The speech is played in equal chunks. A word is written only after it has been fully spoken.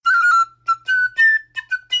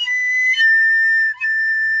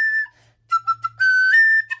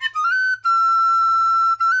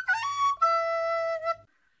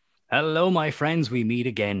Hello, my friends. We meet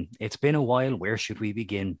again. It's been a while. Where should we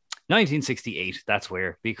begin? 1968, that's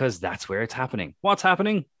where, because that's where it's happening. What's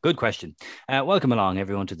happening? Good question. Welcome along,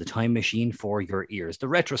 everyone, to the Time Machine for your ears, the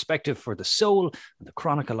retrospective for the soul and the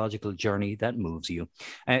chronological journey that moves you.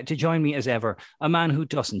 To join me, as ever, a man who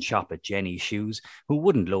doesn't shop at Jenny's shoes, who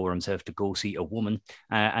wouldn't lower himself to go see a woman,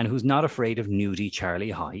 and who's not afraid of nudie Charlie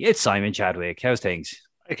High. It's Simon Chadwick. How's things?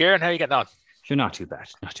 Hey, Kieran, how are you getting on? Sure, not too bad,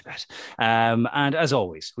 not too bad. And as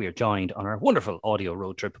always, we are joined on our wonderful audio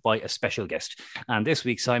road trip by a special guest. And this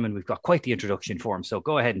week, Simon, we've got quite the introduction for him. So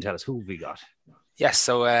go ahead and tell us who we got. Yes,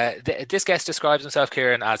 so this guest describes himself,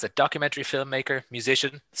 Kieran, as a documentary filmmaker,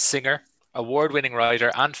 musician, singer, award-winning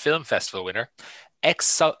writer and film festival winner,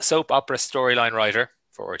 ex-soap opera storyline writer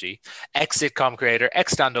for RG, ex-sitcom creator,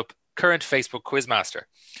 ex-stand-up, current Facebook quizmaster,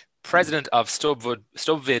 president of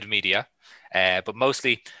Stubvid Media, but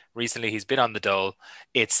mostly recently he's been on the dole.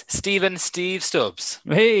 It's Steve Stubbs.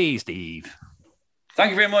 Hey, Steve. Thank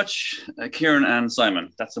you very much, Kieran and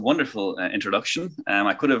Simon. That's a wonderful introduction.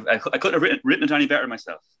 I couldn't have written it any better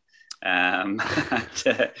myself. Yeah,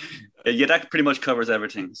 that pretty much covers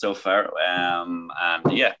everything so far. And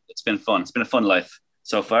yeah, it's been fun. It's been a fun life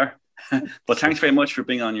so far. But thanks very much for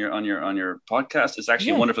being on your podcast. It's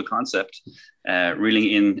actually a wonderful concept. Reeling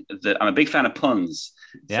in I'm a big fan of puns.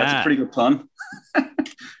 So that's a pretty good pun.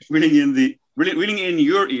 reeling in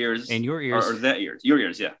your ears. In your ears. Or their ears. Your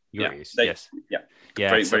ears, yeah. Your ears, yes. Yeah.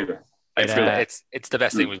 Very good. It's the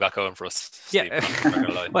best thing we've got going for us. Steve.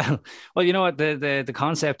 Yeah. well, you know what? The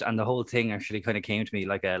concept and the whole thing actually kind of came to me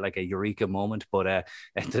like a eureka moment. But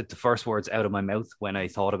the first words out of my mouth when I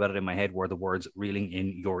thought about it in my head were the words "reeling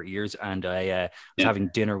in your ears." And I was having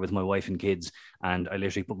dinner with my wife and kids, and I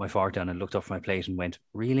literally put my fork down and looked up from my plate and went,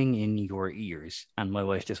 "Reeling in your ears." And my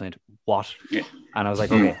wife just went, "What?" Yeah. And I was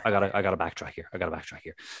like, "Okay, I gotta backtrack here.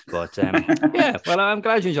 But yeah, well, I'm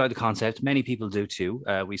glad you enjoyed the concept. Many people do too.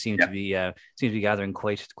 We seem to be gathering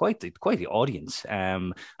quite the audience.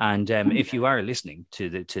 If you are listening to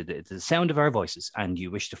the sound of our voices and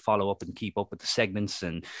you wish to follow up and keep up with the segments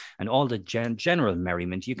and all the general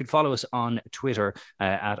merriment, you can follow us on Twitter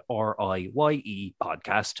at RIYE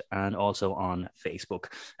Podcast and also on Facebook.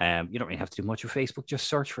 You don't really have to do much with Facebook; just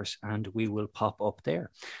search for us and we will pop up there.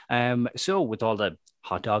 So with all the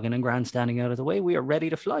hot dogging and grandstanding out of the way, we are ready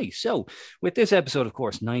to fly. So with this episode, of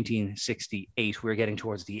course, 1968, we're getting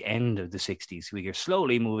towards the end of the 60s. We are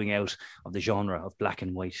slowly moving out of the genre of black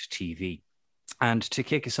and white TV. And to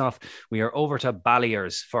kick us off, we are over to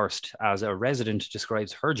Balliers first, as a resident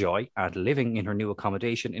describes her joy at living in her new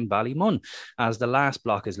accommodation in Ballymun. As the last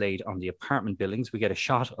block is laid on the apartment buildings, we get a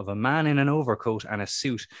shot of a man in an overcoat and a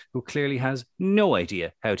suit who clearly has no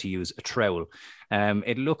idea how to use a trowel.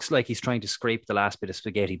 It looks like he's trying to scrape the last bit of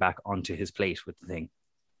spaghetti back onto his plate with the thing.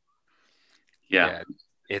 Yeah.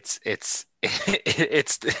 It's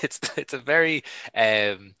a very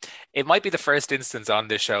it might be the first instance on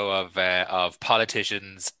this show of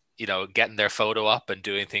politicians, getting their photo up and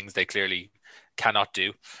doing things they clearly cannot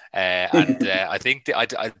do. I think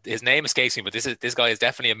his name escapes me, but this guy is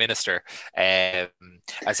definitely a minister.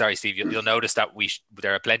 Sorry, Steve, you'll notice that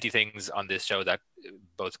there are plenty of things on this show that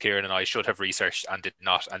both Kieran and I should have researched and did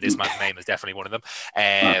not, and this man's name is definitely one of them.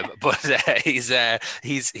 But he's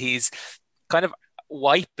kind of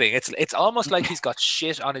wiping. It's almost like he's got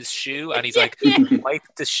shit on his shoe and he's like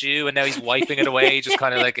wiped the shoe and now he's wiping it away, just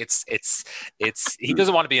kind of like it's he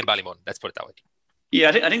doesn't want to be in Ballymun, let's put it that way. Yeah,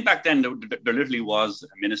 I think back then there literally was a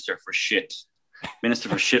minister for shit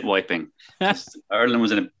wiping. Ireland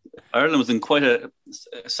was in quite a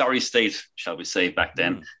sorry state, shall we say, back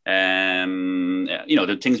then.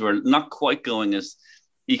 The things were not quite going as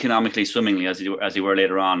economically swimmingly as they were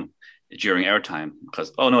later on during our time,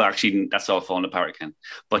 because actually that's all falling apart again.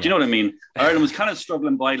 But you know what I mean? Ireland was kind of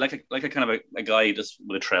struggling by like a kind of a guy just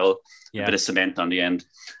with a trowel, a bit of cement on the end,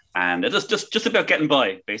 and it was just about getting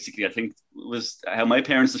by. Basically, I think was how my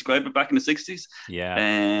parents described it back in the 60s. Yeah,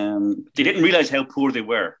 they didn't realize how poor they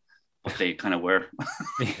were. But they kind of were.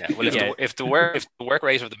 Well, if the work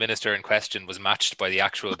rate of the minister in question was matched by the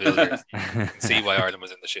actual builders, you can see why Ireland was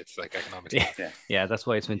in the shits, like economically. Yeah, that's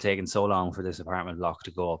why it's been taking so long for this apartment block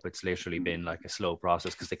to go up. It's literally been like a slow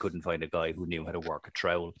process because they couldn't find a guy who knew how to work a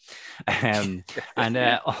trowel.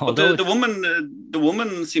 Although the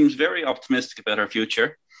woman seems very optimistic about her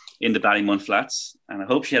future in the Ballymun flats, and I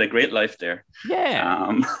hope she had a great life there.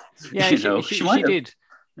 Yeah, she did.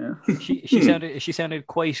 Yeah. She sounded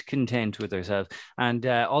quite content with herself. And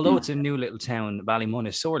although it's a new little town, Ballymun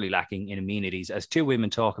is sorely lacking in amenities, as two women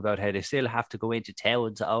talk about how they still have to go into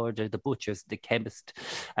towns or the butchers, the chemist.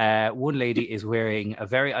 One lady is wearing a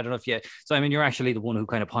very, I don't know if you, so I mean, you're actually the one who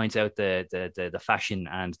kind of points out the fashion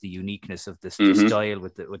and the uniqueness of this style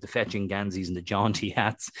with the fetching ganzis and the jaunty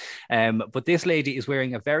hats. But this lady is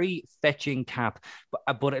wearing a very fetching cap,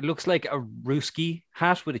 but it looks like a Ruski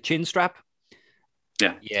hat with a chin strap.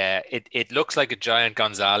 Yeah, it looks like a Giant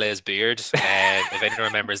Gonzalez beard. If anyone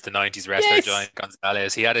remembers the 90s wrestler, yes. Giant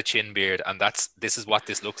Gonzalez, he had a chin beard, and this is what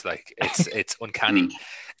this looks like. It's uncanny.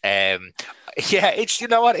 It's, you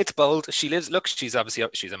know what, it's bold. She's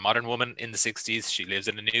a modern woman in the 60s. She lives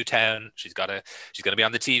in a new town. She's gonna be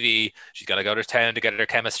on the TV. She's gotta go to town to get her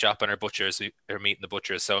chemist shop and her butchers, her meat and the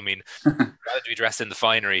butchers. So I mean, rather to be dressed in the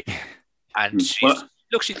finery, and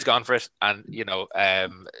she's gone for it. And you know,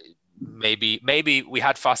 maybe we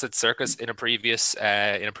had Fawcett Circus in a previous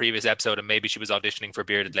episode, and maybe she was auditioning for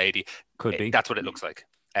Bearded Lady. Could be. That's what it looks like.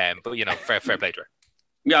 But you know, fair play to her.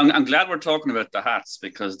 Yeah, I'm glad we're talking about the hats,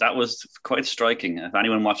 because that was quite striking. If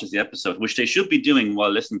anyone watches the episode, which they should be doing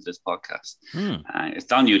while listening to this podcast,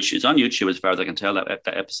 it's on YouTube. It's on YouTube as far as I can tell. That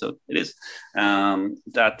episode, it is.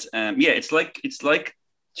 It's like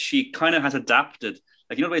she kind of has adapted.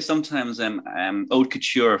 Like, you know, the way sometimes haute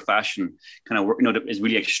couture fashion kind of, you know, is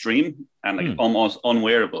really extreme and like almost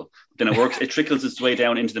unwearable. Then it trickles its way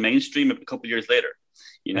down into the mainstream a couple of years later.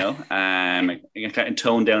 You know, kind of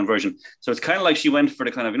toned down version. So it's kind of like she went for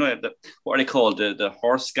the kind of, you know, what are they called? The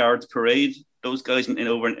Horse Guards Parade. Those guys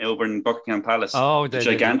over in Buckingham Palace. Oh, the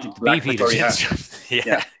gigantic black Victoria hat.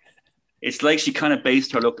 Yeah. It's like she kind of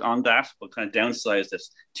based her look on that, but kind of downsized it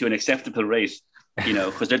to an acceptable rate. You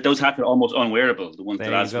know, because those hats are almost unwearable. The ones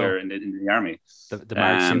that lads wear in the army. So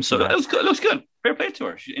it looks good. Fair play to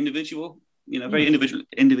her. She's individual. You know, very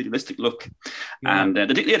individualistic look. Yeah. And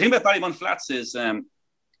the thing about Ballymun Flats is. There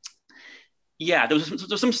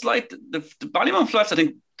was some slight. The Ballymun Flats, I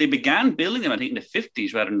think they began building them, I think, in the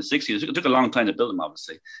 50s rather than the 60s. It took a long time to build them,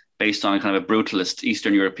 obviously, based on kind of a brutalist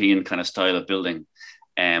Eastern European kind of style of building,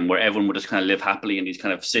 where everyone would just kind of live happily in these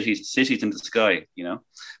kind of cities in the sky, you know.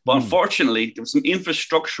 But unfortunately, there were some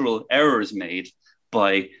infrastructural errors made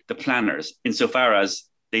by the planners, insofar as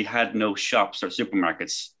they had no shops or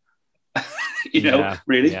supermarkets.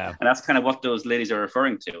 Really. And that's kind of what those ladies are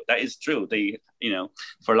referring to. That is true. They, you know,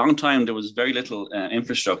 for a long time, there was very little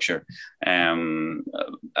infrastructure. It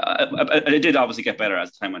did obviously get better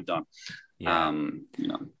as time went on. You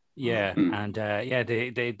know. Yeah. And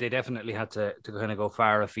they definitely had to kind of go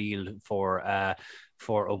far afield for a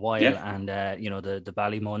while. And, you know, the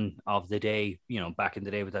Ballymun of the day, you know, back in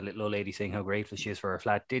the day with that little old lady saying how grateful she is for her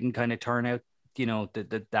flat, didn't kind of turn out, you know,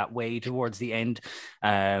 that way towards the end.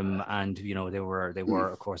 And, you know, they were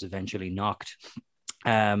of course eventually knocked.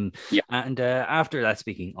 And after that,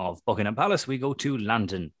 speaking of Buckingham Palace, we go to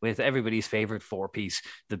London with everybody's favorite four-piece,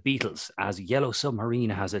 The Beatles, as Yellow Submarine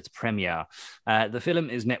has its premiere. The film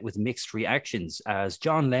is met with mixed reactions, as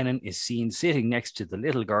John Lennon is seen sitting next to the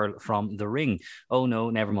little girl from The Ring. Oh no,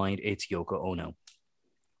 never mind, it's Yoko Ono.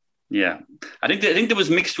 Yeah, I think there was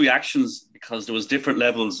mixed reactions because there was different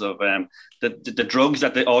levels of the drugs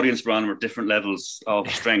that the audience were on were different levels of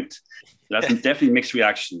strength. That's definitely mixed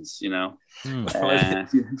reactions, you know. A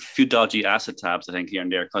few dodgy acid tabs, I think, here and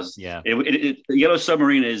there, because the Yellow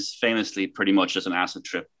Submarine is famously pretty much just an acid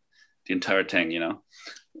trip, the entire thing, you know.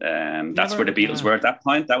 That's where the Beatles were at that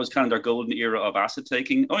point. That was kind of their golden era of acid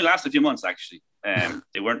taking. Only lasted a few months, actually.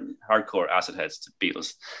 They weren't hardcore acid heads to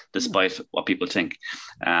Beatles, despite what people think.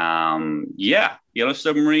 Yellow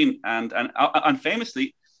Submarine, and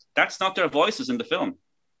famously, that's not their voices in the film.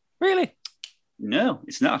 Really? No,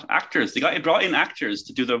 it's not. Actors. They brought in actors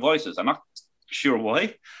to do their voices. I'm not sure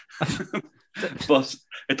why, but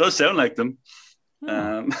it does sound like them.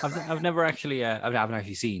 I've never actually I haven't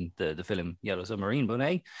actually seen the film Yellow Submarine, but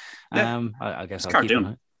I guess it's I'll cartoon.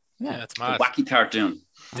 Keep it's mad. A wacky cartoon.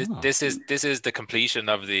 This is the completion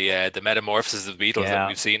of the metamorphosis of the Beatles that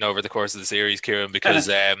we've seen over the course of the series, Kieran, because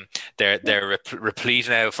they're replete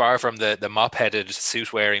now, far from the mop-headed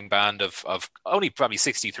suit-wearing band of only probably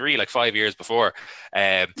 63, like 5 years before.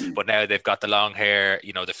 But now they've got the long hair,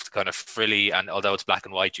 you know, the kind of frilly, and although it's black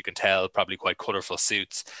and white, you can tell probably quite colourful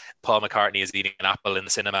suits. Paul McCartney is eating an apple in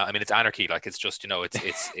the cinema. I mean, it's anarchy. Like, it's just, you know,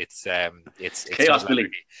 it's chaos,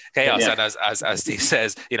 Billy. Chaos, and as Steve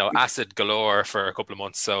says, you know, acid galore for a couple of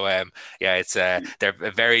months. So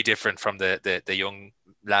they're very different from the young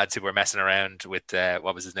lads who were messing around with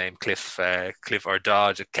what was his name, Cliff or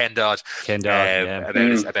Dodd, Ken Dodd,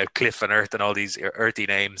 about Cliff and Earth and all these earthy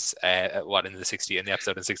names. In the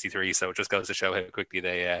episode in '63. So it just goes to show how quickly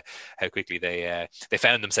they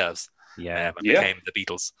found themselves. And became the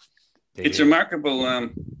Beatles. It's remarkable. I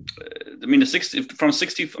mean, the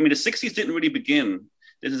 '60s didn't really begin.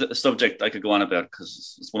 This is a subject I could go on about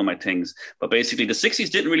because it's one of my things. But basically, the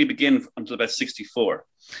 '60s didn't really begin until about '64.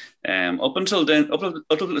 Up until then, up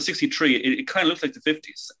until '63, it kind of looked like the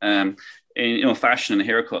 '50s. In fashion and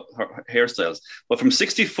hairstyles. But from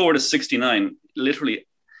 '64 to '69, literally,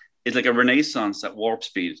 it's like a renaissance at warp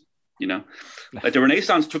speed. Like the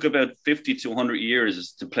Renaissance took about 50 to 100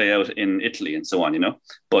 years to play out in Italy and so on,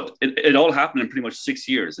 but it all happened in pretty much 6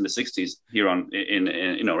 years in the '60s here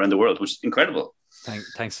in around the world, which is incredible.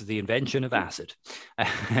 Thanks to the invention of acid.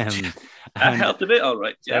 That helped a bit, all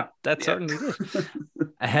right. Yeah, that certainly did.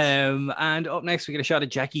 And up next, we get a shot of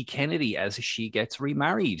Jackie Kennedy as she gets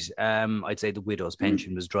remarried. I'd say the widow's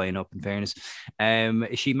pension was drying up, in fairness.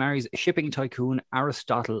 She marries shipping tycoon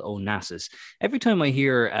Aristotle Onassis. Every time I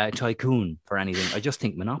hear tycoon for anything, I just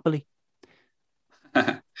think Monopoly.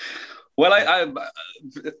 Well,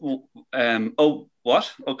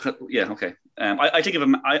 what? Okay, yeah, okay. I think of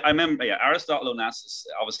him. I remember. Yeah, Aristotle Onassis.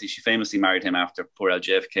 Obviously, she famously married him after poor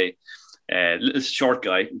JFK. Little short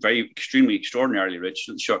guy, extremely extraordinarily rich.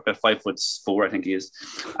 Short, about 5'4", I think he is.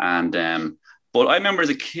 And but I remember as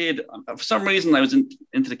a kid, for some reason, I was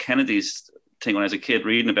into the Kennedys thing when I was a kid,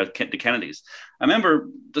 reading about the Kennedys. I remember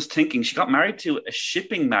just thinking she got married to a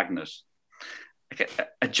shipping magnate.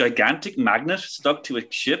 A gigantic magnet stuck to a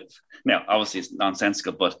ship. Now, obviously, it's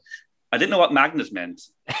nonsensical, but I didn't know what magnet meant.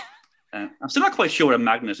 I'm still not quite sure what a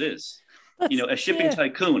magnet is. A shipping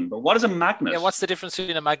tycoon. But what is a magnet? Yeah, what's the difference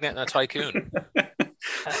between a magnet and a tycoon?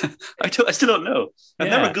 I still don't know. I've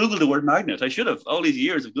never Googled the word magnet. I should have. All these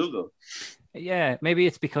years of Google. Yeah, maybe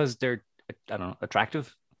it's because they're, I don't know,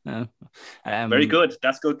 attractive. Very good.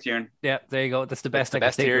 That's good, Kieran. Yeah, there you go. That's the best.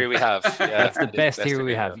 That's the best theory we have. Yeah, that's the best theory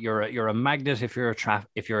we have. You're a magnet if you're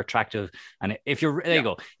attractive, and if you're there you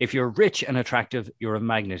go. If you're rich and attractive, you're a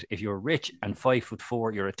magnet. If you're rich and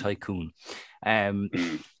 5'4", you're a tycoon. A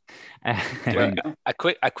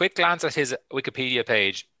quick glance at his Wikipedia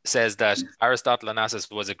page says that Aristotle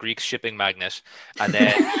Onassis was a Greek shipping magnate, and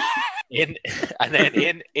then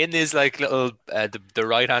in his like little the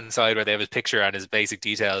right hand side where they have his picture and his basic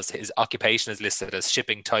details, his occupation is listed as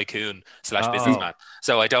shipping tycoon / businessman.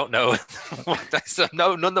 So I don't know.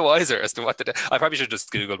 None the wiser as to what I probably should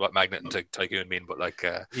just Google what magnet and tycoon mean, but that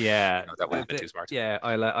would have been too smart. Yeah,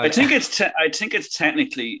 I think it's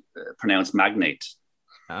technically pronounced magnate.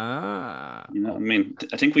 I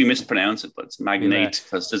think we mispronounce it, but it's magnate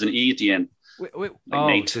because there's an E at the end.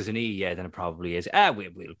 There's an E, yeah, then it probably is.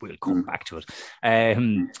 We'll come back to it.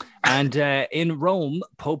 And in Rome,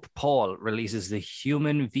 Pope Paul releases the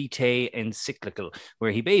Human Vitae encyclical,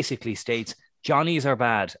 where he basically states Johnnies are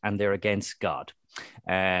bad and they're against God.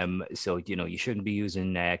 So you shouldn't be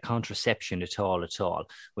using contraception at all,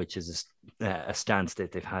 which is a stance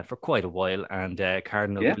that they've had for quite a while. And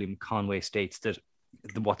Cardinal William Conway states that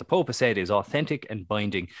what the Pope has said is authentic and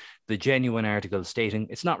binding. The genuine article stating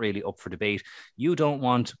it's not really up for debate. You don't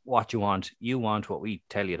want what you want what we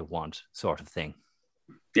tell you to want, sort of thing.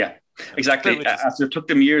 Yeah, exactly. After it took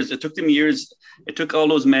them years. It took all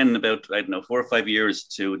those men about 4 or 5 years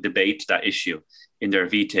to debate that issue in their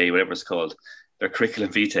vitae, whatever it's called, their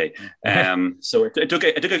curriculum vitae. So it took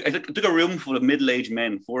a room full of middle-aged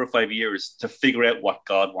men 4 or 5 years to figure out what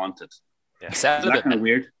God wanted. Yeah, isn't that kind of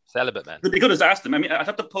weird? Celibate man. They could have asked him. I mean, I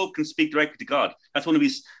thought the Pope can speak directly to God. That's one of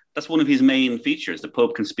his main features. The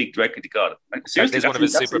Pope can speak directly to God. Seriously, that's one of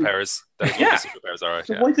his superpowers. That is one of his superpowers. All right.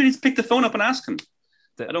 So why did he pick the phone up and ask him?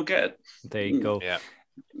 I don't get it. There you go. Yeah.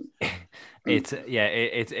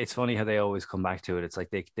 It's funny how they always come back to it. It's like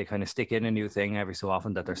they kind of stick in a new thing every so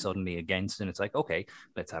often that they're suddenly against, and it's like, okay,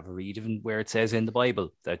 let's have a read even where it says in the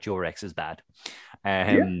Bible that Joe Rex is bad.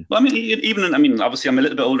 Well, obviously I'm a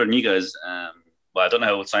little bit older than you guys. Well, I don't know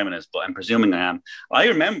how old Simon is, but I'm presuming I am. I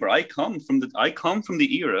remember I come from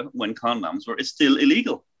the era when condoms were still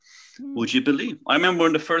illegal. Would you believe? I remember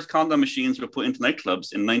when the first condom machines were put into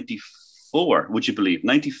nightclubs in '94. Would you believe?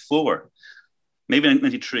 '94, maybe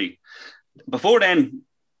 '93. Before then,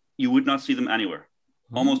 you would not see them anywhere.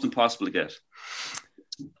 Almost impossible to get.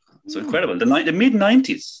 So incredible. The mid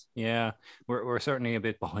 '90s. Yeah, we're certainly a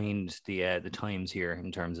bit behind the times here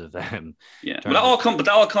in terms of But that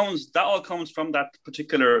all comes from that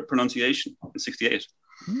particular pronunciation in '68.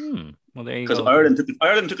 Well, there you Because go.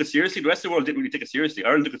 Ireland took it seriously. The rest of the world didn't really take it seriously.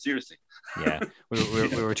 Ireland took it seriously. Yeah, we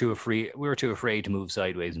were too afraid. We were too afraid to move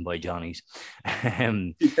sideways and buy Johnnies.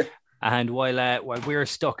 And while we're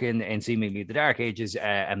stuck in seemingly the dark ages,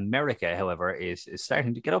 America, however, is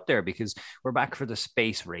starting to get up there because we're back for the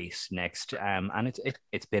space race next. And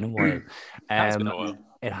it's been a while. It's been a while.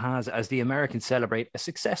 It has, as the Americans celebrate a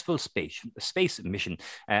successful space mission.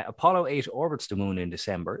 Apollo 8 orbits the moon in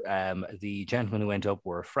December. The gentlemen who went up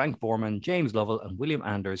were Frank Borman, James Lovell, and William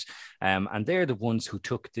Anders. And they're the ones who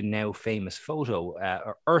took the now famous photo,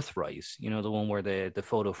 Earthrise, you know, the one where the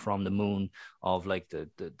photo from the moon of like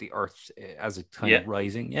the Earth as it kind of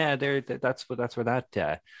rising. Yeah, that's where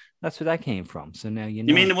that came from. So now you know.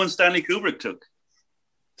 You mean the one Stanley Kubrick took?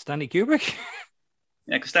 Stanley Kubrick?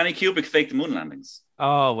 Yeah, because Stanley Kubrick faked the moon landings.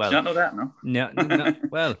 Oh, well. Did you not know that, no? No.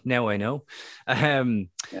 Well, now I know. You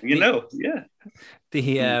know, yeah.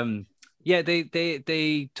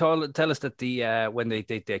 They tell us that when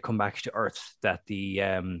they come back to Earth, that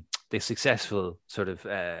the successful sort of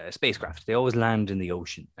spacecraft, they always land in the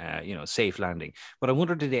ocean, safe landing. But I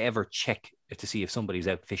wonder, did they ever check to see if somebody's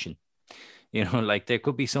out fishing? You know, like there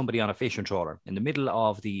could be somebody on a fishing trawler in the middle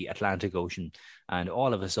of the Atlantic Ocean, and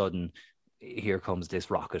all of a sudden, here comes this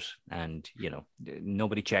rocket, and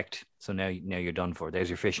nobody checked, so now you're done for. There's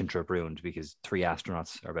your fishing trip ruined because 3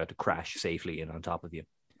 astronauts are about to crash safely in on top of you.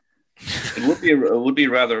 It would be a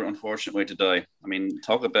rather unfortunate way to die. I mean,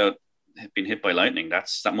 talk about being hit by lightning. That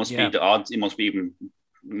must be the odds. It must be even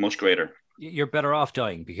much greater. You're better off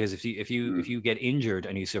dying, because if you get injured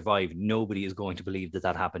and you survive, nobody is going to believe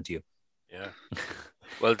that happened to you. Yeah.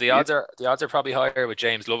 Well, the odds are probably higher with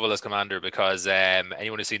James Lovell as commander, because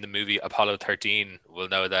anyone who's seen the movie Apollo 13 will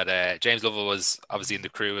know that James Lovell was obviously in the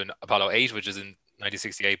crew in Apollo 8, which is in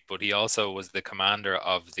 1968, but he also was the commander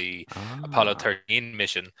of the Apollo 13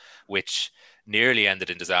 mission, which nearly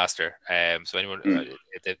ended in disaster. So anyone,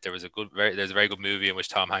 there's a very good movie in which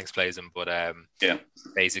Tom Hanks plays him, but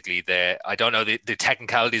basically I don't know the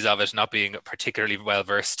technicalities of it, not being particularly well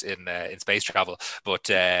versed in space travel, but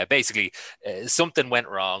basically something went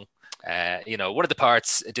wrong. One of the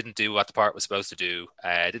parts, it didn't do what the part was supposed to do.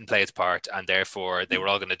 It didn't play its part, and therefore they were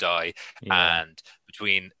all going to die. Yeah. And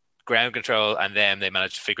between ground control and them, they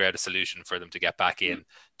managed to figure out a solution for them to get back in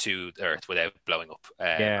to Earth without blowing up.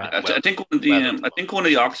 I think one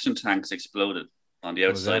of the oxygen tanks exploded on the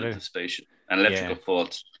outside of the spaceship, an electrical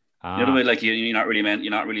fault. The other way, like you're not really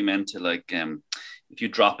meant to, like, if you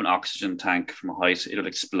drop an oxygen tank from a height, it'll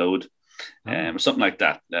explode. Or something like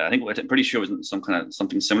that. I'm pretty sure it was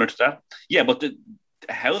something similar to that. Yeah, but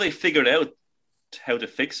how they figured out how to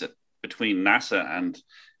fix it between NASA and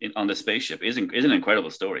on the spaceship is an incredible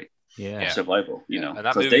story. Yeah, survival. And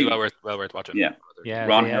that movie well worth watching. Yeah.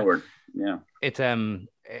 Ron Howard. Yeah, it's in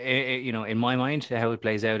my mind, how it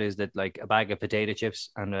plays out is that, like, a bag of potato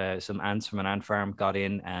chips and some ants from an ant farm got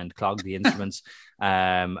in and clogged the instruments,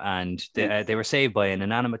 and they were saved by an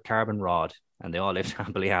inanimate carbon rod, and they all lived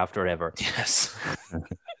happily after ever. Yes,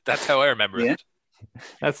 that's how I remember it.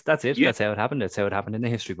 That's it. Yeah. That's how it happened. That's how it happened in the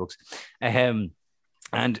history books.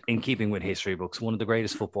 And in keeping with history books, one of the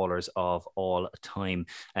greatest footballers of all time,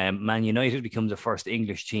 Man United becomes the first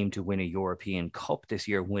English team to win a European Cup this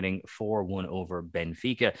year, winning 4-1 over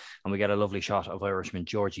Benfica. And we get a lovely shot of Irishman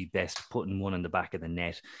Georgie Best putting one in the back of the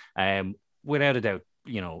net. Without a doubt,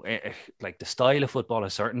 like, the style of football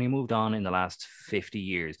has certainly moved on in the last 50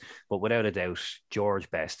 years, but without a doubt,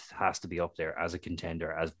 George Best has to be up there as a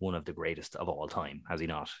contender, as one of the greatest of all time, has he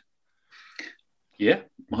not? Yeah,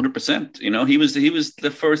 100%. He was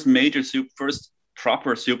the first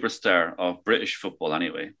proper superstar of British football,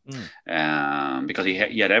 anyway. Because he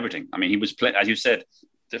had everything. I mean, he was as you said,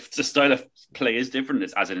 the style of play is different,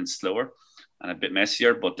 as in it's slower and a bit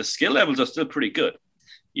messier, but the skill levels are still pretty good.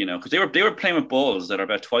 Because they were playing with balls that are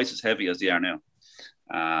about twice as heavy as they are now.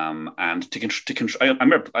 And to control,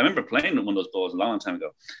 I remember playing with one of those balls a long time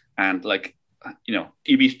ago, and, like,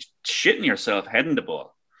 you'd be shitting yourself heading the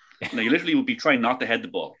ball. You literally would be trying not to head the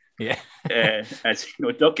ball. Yeah. As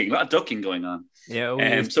ducking, a lot of ducking going on. Yeah.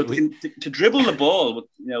 To dribble the ball,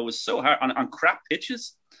 was so hard on crap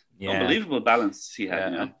pitches. Yeah. Unbelievable balance he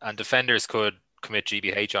had. And defenders could commit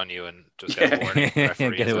GBH on you and just get a warning.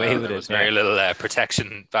 Get away with it. There was very little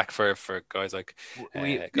protection back for guys like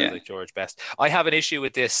like George Best. I have an issue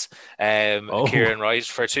with this, Kieran Wright,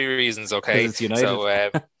 for 2 reasons. Okay, it's United. So,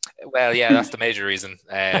 that's the major reason.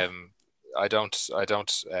 I don't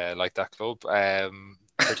like that club.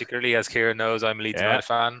 particularly as Kieran knows, I'm a Leeds United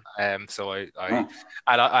fan. So I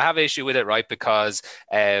have an issue with it, right? Because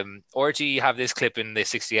RG have this clip in the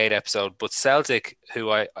 68 episode, but Celtic, who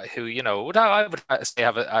I would say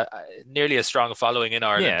have a nearly as strong a following in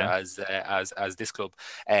Ireland as this club.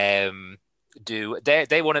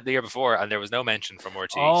 They won it the year before, and there was no mention from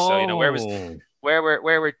RT. So where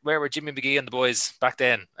were Jimmy McGee and the boys back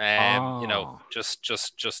then? Just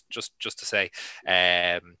to say.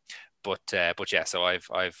 But yeah, so I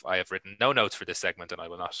have written no notes for this segment, and I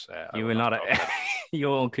will not. You will not. You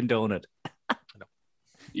won't condone it. No.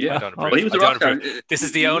 Yeah, he was a rock star. This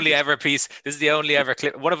is the only ever piece. This is the only ever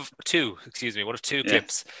clip. One of two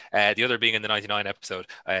clips. The other being in the 99 episode.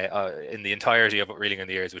 In the entirety of Reeling in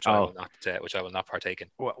the Ears, which I will not partake in.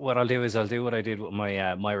 What I'll do is I'll do what I did with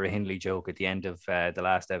my Myra Hindley joke at the end of the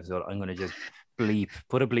last episode. I'm going to just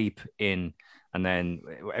put a bleep in. And then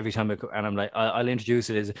every time I'm like, I'll introduce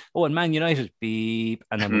it as, and Man United, beep.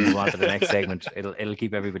 And then we'll move on to the next segment. It'll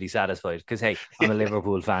keep everybody satisfied. Because, hey, I'm a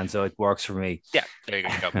Liverpool fan, so it works for me. Yeah, there you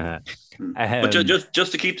go. But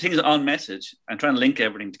just to keep things on message, I'm trying to link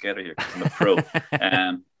everything together here because I'm a pro.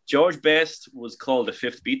 George Best was called the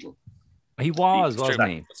fifth Beatle. He wasn't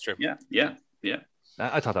he? That's true. Yeah.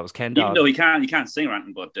 I thought that was Ken Dodd. Even though he can't sing or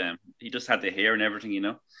anything, but he just had the hair and everything,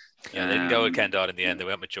 Yeah, they didn't go with Ken Dodd in the end. They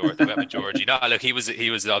went with George. Look, he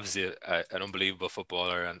was obviously an unbelievable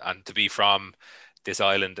footballer, and to be from this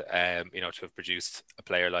island, to have produced a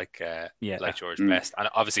player like George Best, and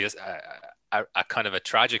obviously a kind of a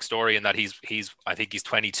tragic story in that I think he's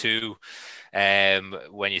 22.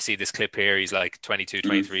 When you see this clip here, he's like 22,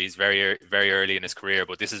 23. He's very, very early in his career,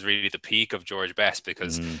 but this is really the peak of George Best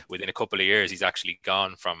because within a couple of years, he's actually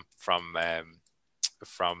gone from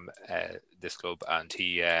this club, and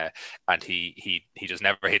he just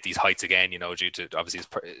never hit these heights again, due to obviously his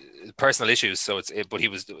personal issues. So but he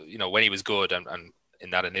was, when he was good and in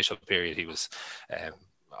that initial period, he was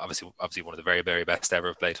obviously one of the very, very best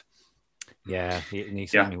ever played. Yeah, he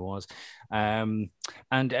certainly was. And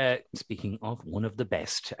speaking of one of the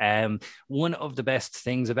best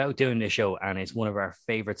things about doing this show, and it's one of our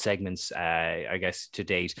favorite segments, I guess, to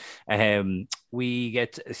date, we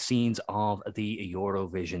get scenes of the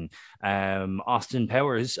Eurovision. Austin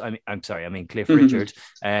Powers, Cliff Richard,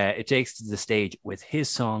 it takes to the stage with his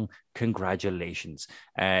song Congratulations.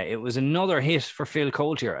 It was another hit for Phil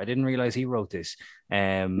Coulter. I didn't realize he wrote this.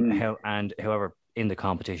 However, in the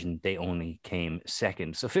competition, they only came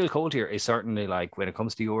second. So Phil Coulter is certainly, like, when it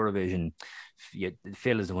comes to Eurovision,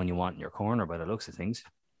 Phil is the one you want in your corner by the looks of things.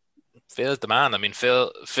 Phil's the man. I mean,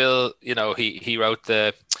 Phil, he wrote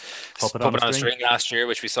the Puppet on a String last year,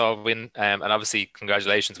 which we saw win, and obviously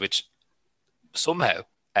Congratulations, which somehow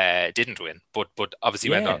didn't win, but obviously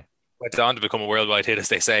went on to become a worldwide hit, as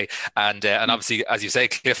they say, and obviously, as you say,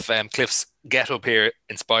 Cliff's get up here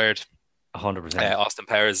inspired 100% Austin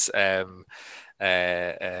Powers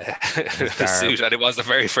suit, and it was the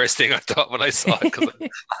very first thing I thought when I saw it, because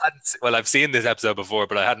I've seen this episode before,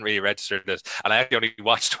 but I hadn't really registered it, and I actually only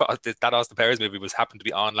watched that Austin Powers movie happened to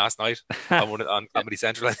be on last night on Comedy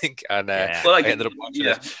Central, I think, and I ended up watching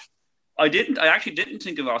it. I actually didn't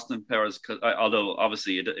think of Austin Powers, although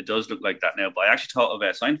obviously it does look like that now, but I actually thought of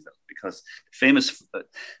Seinfeld, because famous,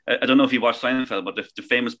 I don't know if you watched Seinfeld, but the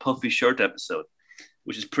famous puffy shirt episode,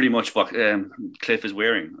 which is pretty much what Cliff is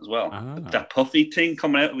wearing as well. That puffy thing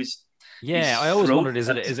coming out of his I always wondered, is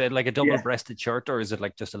it like a double-breasted shirt, or is it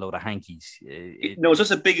like just a load of hankies? No, it's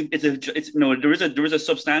just a big. There is a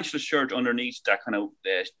substantial shirt underneath that kind of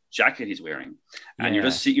jacket he's wearing, and you're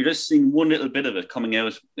just seeing one little bit of it coming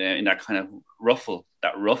out in that kind of ruffle.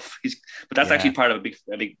 That ruff, but that's actually part of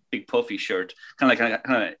a big puffy shirt, kind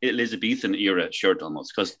of Elizabethan era shirt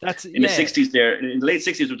almost. Because in the '60s, in the late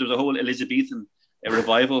 '60s, there was a whole Elizabethan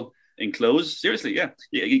revival in clothes. Seriously,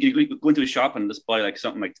 you go into a shop and just buy like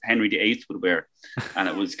something like Henry VIII would wear, and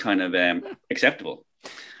it was kind of acceptable.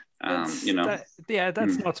 That's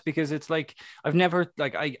nuts, because it's like I've never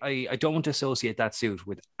I don't associate that suit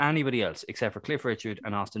with anybody else except for Cliff Richard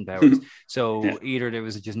and Austin Powers. So either there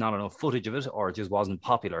was just not enough footage of it, or it just wasn't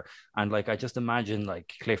popular. And like I just imagine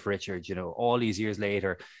like Cliff Richard, all these years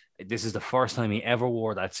later, this is the first time he ever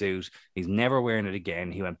wore that suit. He's never wearing it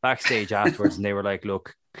again. He went backstage afterwards and they were like,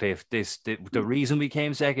 look, Cliff, the reason we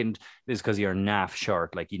came second is because of your naff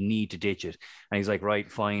shirt. Like, you need to ditch it. And he's like,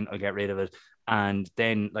 right, fine, I'll get rid of it. And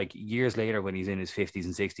then like years later, when he's in his 50s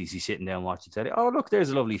and 60s, he's sitting down watching telly. Oh, look,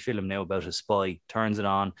 there's a lovely film now about a spy. Turns it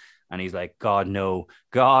on and he's like, God, no.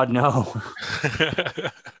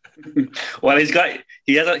 Well,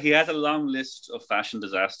 he has a long list of fashion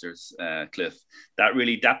disasters, Cliff.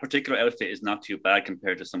 That particular outfit is not too bad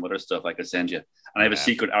compared to some other stuff I could send you. And I have a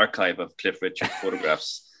secret archive of Cliff Richard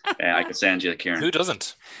photographs. I could send you, Kieran. Who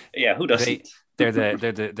doesn't? Yeah, who doesn't? They're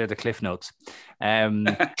the Cliff Notes.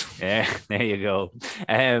 Yeah, there you go.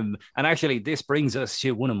 And actually, this brings us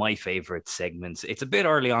to one of my favorite segments. It's a bit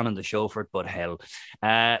early on in the show for it, but hell,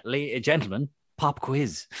 gentlemen, pop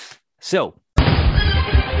quiz. So,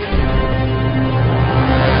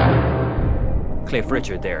 Cliff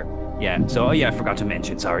Richard there. Yeah. So, I forgot to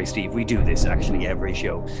mention. Sorry, Steve. We do this actually every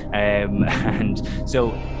show. And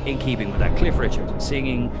so, in keeping with that, Cliff Richard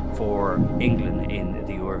singing for England in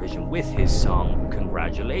the Eurovision with his song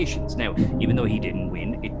 "Congratulations." Now, even though he didn't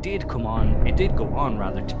win, it did go on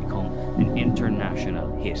rather to become an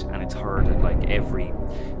international hit, and it's heard at like every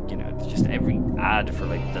ad for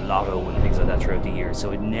like the lotto and things like that throughout the years.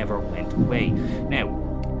 So it never went away. Now,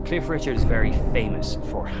 Cliff Richard is very famous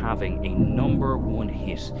for having a number one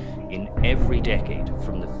hit in every decade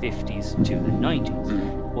from the 50s to the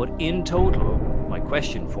 90s. But in total, my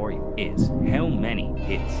question for you is, how many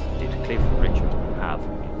hits did Cliff Richard have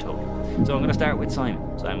in total? So I'm going to start with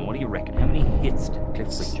Simon. Simon, what do you reckon? How many hits did Cliff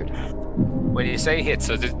Richard have? When you say hits,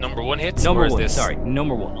 so is it number one hits? Number one, this... sorry,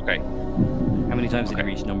 number one. Okay. How many times did he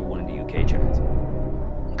reach number one in the UK charts?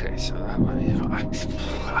 Okay, so I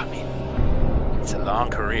mean, it's a long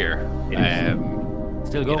career.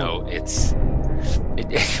 Still going. You know,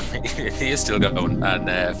 he is still going,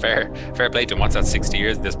 and fair play to him. What's that, 60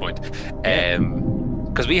 years at this point?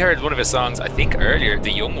 Because we heard one of his songs, I think earlier,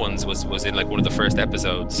 "The Young Ones" was in like one of the first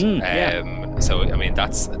episodes. So I mean,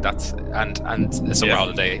 that's and Summer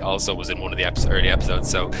Holiday also was in one of the early episodes.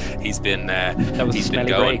 So he's been that was he's been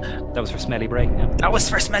going. That was for Smelly Bray. Yeah. That was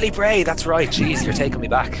for Smelly Bray. That's right. Jeez, you're taking me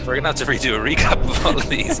back. We're gonna have to redo a recap of all of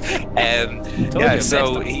these.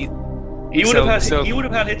 So he would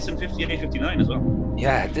have had hits in 58, 59 as well.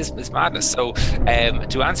 Yeah, this is madness. So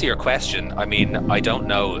to answer your question, I mean, I don't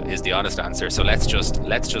know is the honest answer. So let's just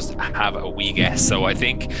have a wee guess. So I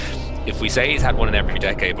think if we say he's had one in every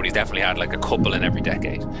decade, but he's definitely had like a couple in every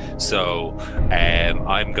decade. So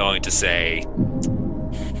I'm going to say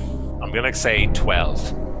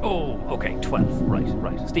 12. Oh, okay, 12.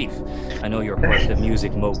 Right. Steve, I know you're quite the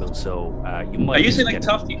music mogul, so you might. Are you saying like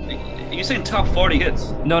top? Are you saying top 40 hits?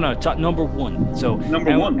 No, top number one. So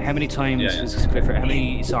number one. How many times is Clifford? How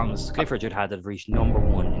many songs Cliff Richard had that have reached number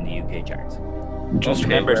one in the UK charts? Just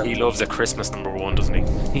remember, he loves a Christmas number one, doesn't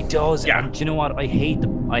he? He does. Yeah. And do you know what? I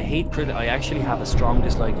actually have a strong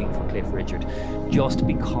disliking for Cliff Richard, just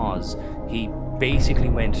because he basically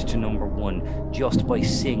went to number one just by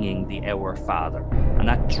singing the Our Father, and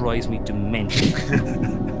that drives me demented.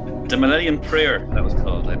 The Millennium Prayer, that was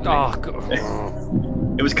called, I believe. Oh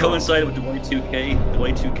God. It was coincided with the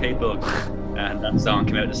Y2K bug, and that song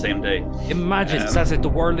came out the same day. Imagine, that's it, the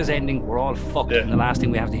world is ending, we're all fucked, and the last thing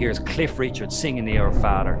we have to hear is Cliff Richard singing the Our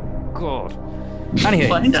Father. God.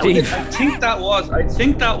 Anyway, Steve. I think that was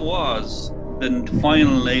the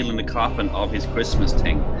final nail in the coffin of his Christmas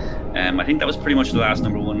thing. I think that was pretty much the last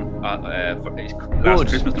number one for his last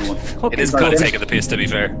Christmas number one. Okay. It is good taking the piss, to be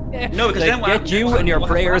fair. Yeah. No, because then get you and your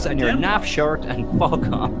prayers and your naff shirt and fuck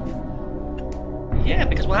off. Yeah,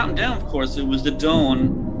 because what happened then, of course, it was the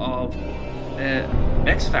dawn of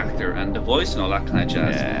X Factor and The Voice and all that kind of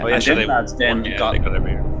jazz. Yeah. And then lads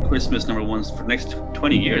got Christmas number ones for the next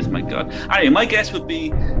 20 years. My God. Anyway, my guess would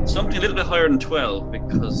be something a little bit higher than 12,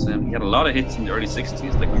 because he had a lot of hits in the early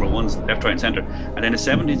 60s, like number ones, left, right, and center. And then in the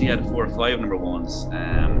 70s, he had 4 or 5 number ones.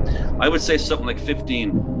 I would say something like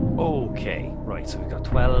 15. Okay, right. So we've got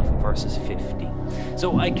 12 versus 15.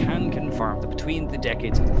 So I can confirm that between the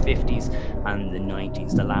decades of the 50s and the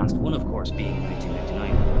 90s, the last one, of course, being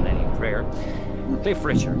 1999 with Millennium Prayer, Cliff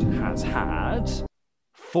Richard has had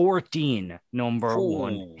 14 number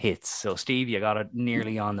one hits. So, Steve, you got it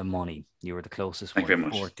nearly on the money. You were the closest one. Thank you very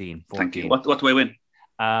much. 14. Thank you. What do I win?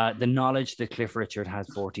 The knowledge that Cliff Richard has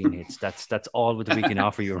 14 hits. That's all that we can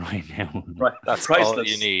offer you right now. Right. That's priceless. All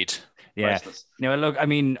you need. Yeah. Priceless. Now, look, I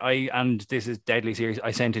mean, and this is deadly serious.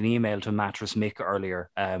 I sent an email to Mattress Mick earlier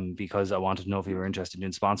because I wanted to know if you were interested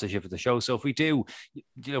in sponsorship of the show. So if we do,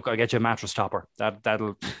 look, I'll get you a mattress topper.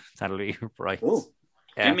 That'll be right. Oh,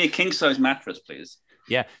 give me a king size mattress, please.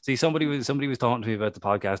 Yeah. See, somebody was talking to me about the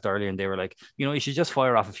podcast earlier, and they were like, you should just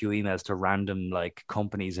fire off a few emails to random like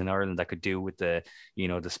companies in Ireland that could do with the,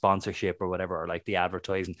 the sponsorship or whatever, or like the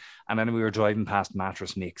advertising. And then we were driving past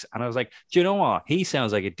Mattress Mix, and I was like, do you know what? He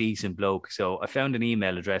sounds like a decent bloke. So I found an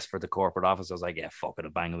email address for the corporate office. I was like, yeah, fuck it,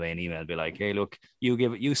 I'll bang away an email, be like, hey, look,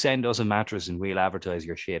 you send us a mattress and we'll advertise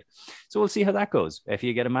your shit. So we'll see how that goes. If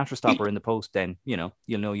you get a mattress topper in the post, then you'll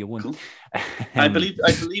know you won. Cool. I believe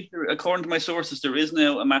there, according to my sources, there is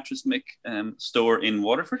now a Mattress Mick store in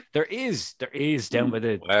Waterford. There is down by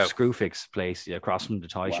the Screwfix place, across from the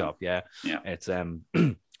toy shop. Yeah. It's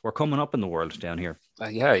we're coming up in the world down here.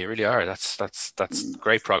 Yeah, you really are. That's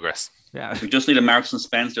great progress. Yeah, we just need a Marks and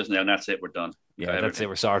Spencers now, and that's it. We're done. Yeah, that's it.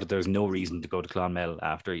 We're sorted. There's no reason to go to Clonmel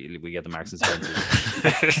after we get the Marks and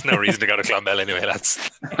Spencers. There's no reason to go to Clonmel anyway. That's.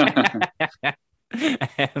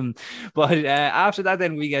 But after that,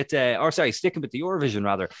 then we get, sticking with the Eurovision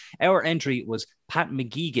rather, our entry was Pat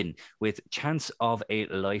McGeegan with Chance of a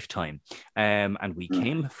Lifetime, and we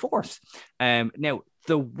came fourth. Now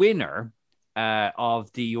the winner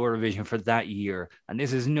of the Eurovision for that year, and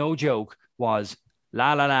this is no joke, was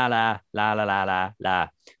La La La La La La La La La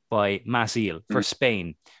by Maciel for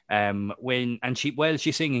Spain. While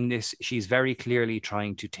she's singing this, she's very clearly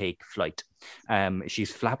trying to take flight.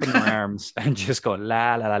 She's flapping her arms and just going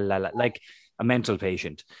la la la la la like a mental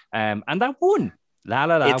patient. And that won. La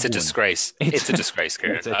la la. It's a disgrace. It's a disgrace,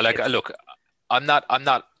 Kieran. Look, I'm not,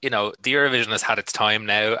 the Eurovision has had its time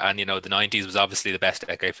now, and the 90s was obviously the best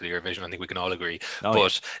decade for the Eurovision. I think we can all agree.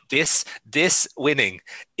 But this winning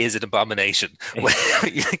is an abomination. Look,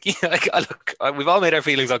 we've all made our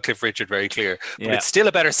feelings on Cliff Richard very clear, but it's still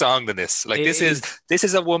a better song than this. Like this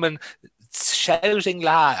is a woman shouting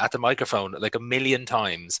 "la" at the microphone like a million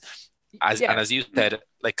times. And as you said,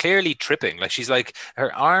 like clearly tripping. Like she's like,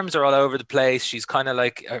 her arms are all over the place. She's kind of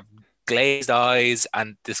like glazed eyes,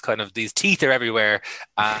 and this kind of, these teeth are everywhere,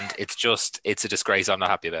 and it's a disgrace. I'm not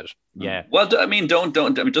happy about it. Yeah. Well,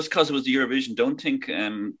 don't just because it was the Eurovision, don't think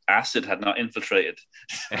acid had not infiltrated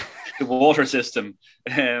the water system,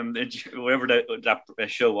 wherever that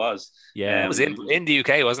show was. Yeah, it was in the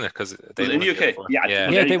UK, wasn't it? Because in the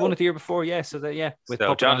UK, they won it the year before. Yeah, so that with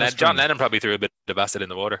John Lennon probably threw a bit of acid in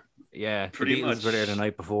the water. Yeah, pretty much. Were there the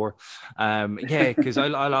night before. Because I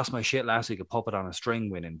lost my shit last week, a Puppet on a String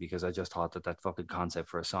winning, because I just thought that fucking concept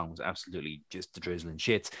for a song was absolutely just the drizzling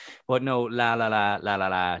shits. But no, la la la la la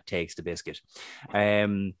la takes the biscuit.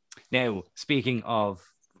 Now, speaking of,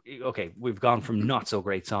 okay, we've gone from not so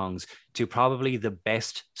great songs to probably the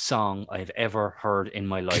best song I've ever heard in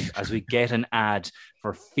my life as we get an ad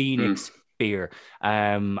for Phoenix Beer.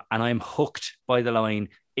 And I'm hooked by the line,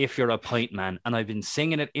 "If you're a pint man," and I've been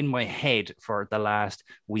singing it in my head for the last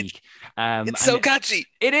week. It's so catchy.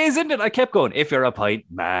 It is, isn't it? I kept going, "If you're a pint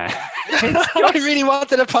man." I really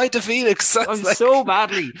wanted a pint of Phoenix. I so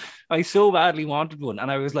badly wanted one, and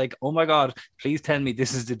I was like, "Oh my god, please tell me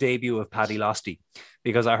this is the debut of Paddy Losty,"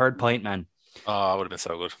 because I heard Pint Man. Oh, it would have been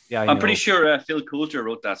so good. Yeah, I'm pretty sure Phil Coulter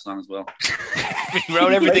wrote that song as well. He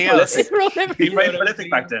wrote everything else. He wrote prolific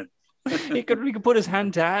back then. he could put his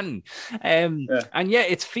hand to hand. And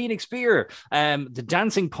it's Phoenix Beer. The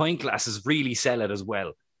dancing pint glasses really sell it as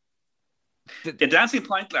well. The dancing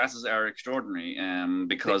pint glasses are extraordinary,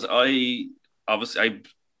 because I've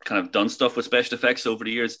kind of done stuff with special effects over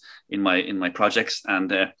the years in my projects,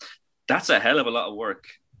 and that's a hell of a lot of work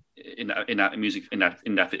in that music in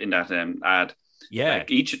that ad. Yeah, like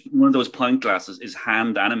each one of those pint glasses is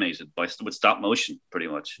hand animated with stop motion, pretty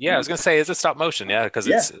much. Yeah, I was gonna say, is it stop motion? Yeah, because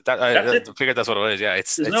it's that. I figured that's what it was. Yeah,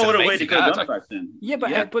 there's no other way to go done back then.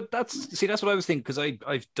 Yeah, but that's what I was thinking, because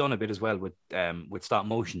I've done a bit as well with stop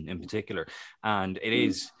motion in particular, and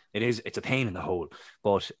it's a pain in the hole.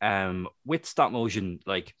 But with stop motion,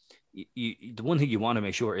 like the one thing you want to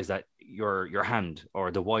make sure is that your hand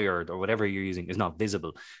or the wire or whatever you're using is not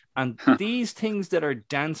visible. And these things that are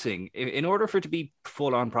dancing, in order for it to be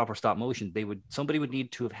full on proper stop motion, somebody would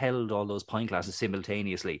need to have held all those pint glasses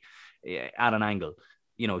simultaneously at an angle.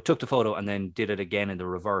 Took the photo and then did it again in the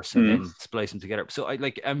reverse and then spliced them together. So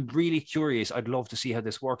I'm really curious. I'd love to see how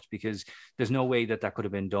this worked, because there's no way that could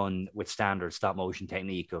have been done with standard stop motion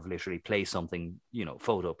technique of literally place something,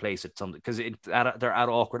 photo, place it something, because they're at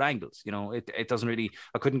awkward angles. It doesn't really,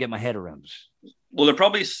 I couldn't get my head around it. Well, they're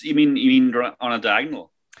probably, you mean on a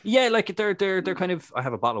diagonal? Yeah, like they're kind of, I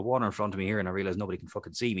have a bottle of water in front of me here and I realize nobody can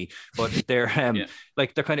fucking see me, but they're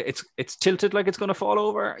like they're kind of, it's tilted like it's going to fall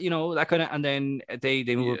over, that kind of, and then they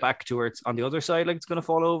move it back to where it's on the other side like it's going to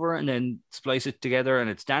fall over, and then splice it together and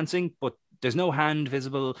it's dancing, but there's no hand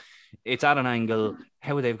visible. It's at an angle.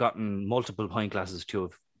 How they've gotten multiple pint glasses to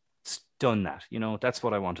have done that, that's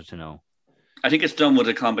what I wanted to know. I think it's done with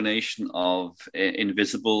a combination of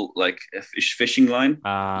invisible, like a fishing line.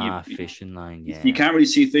 Fishing line. Yeah, you can't really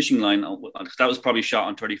see fishing line. That was probably shot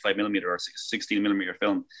on 35mm or 16mm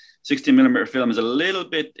film. 16mm film is a little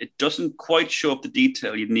bit. It doesn't quite show up the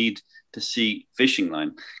detail you need to see fishing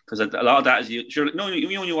line, because a lot of that is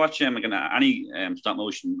when you watch like any stop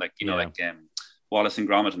motion, like Wallace and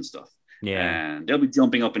Gromit and stuff. Yeah, and they'll be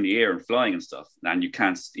jumping up in the air and flying and stuff, and you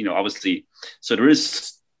can't, obviously. So there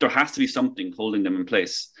has to be something holding them in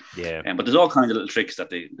place. Yeah. But there's all kinds of little tricks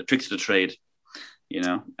the tricks of the trade,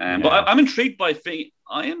 But I'm intrigued by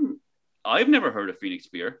I've never heard of Phoenix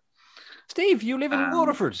beer. Steve, you live in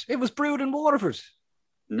Waterford. It was brewed in Waterford.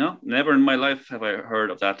 No, never in my life have I heard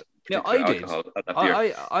of that. Yeah, I did.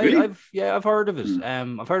 I've heard of it.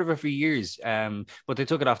 I've heard of it for years. But they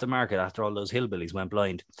took it off the market after all those hillbillies went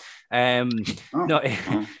blind.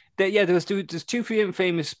 There's two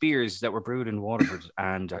famous beers that were brewed in Waterford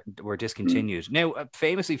and were discontinued. Now,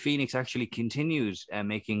 famously, Phoenix actually continued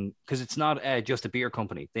making, because it's not just a beer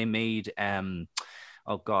company. They made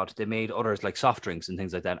they made others like soft drinks and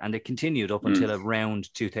things like that, and they continued up until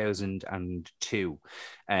around 2002.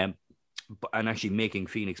 And actually making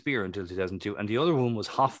Phoenix beer until 2002, and the other one was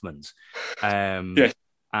Hoffman's. And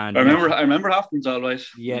I remember Hoffman's, all right.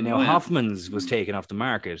 Yeah, Hoffman's was taken off the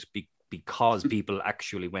market because people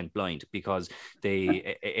actually went blind, because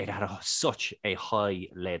it had such a high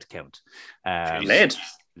lead count.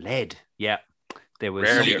 Lead, yeah. There was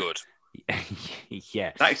rarely good.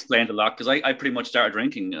 Yeah, that explained a lot, because I pretty much started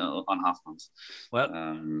drinking on Hoffman's. Well,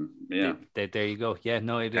 there you go. Yeah,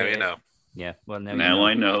 no, now you know. Yeah, well, now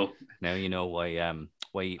I know. Now you know why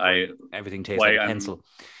everything tastes like a pencil.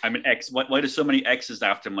 I'm an X. Why do so many X's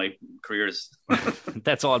after my careers?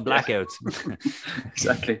 That's all blackouts.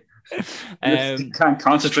 Exactly. Can't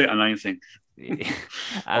concentrate on anything.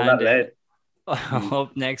 And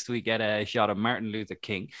up next, we get a shot of Martin Luther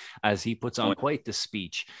King as he puts on quite the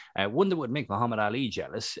speech. One that would make Muhammad Ali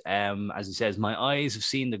jealous. As he says, "My eyes have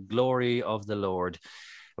seen the glory of the Lord."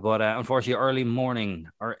 But unfortunately, early morning,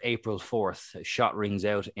 or April 4th, a shot rings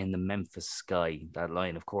out in the Memphis sky. That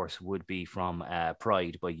line, of course, would be from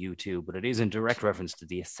Pride by U2, but it is in direct reference to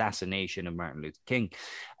the assassination of Martin Luther King.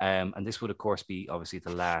 And this would, of course, be obviously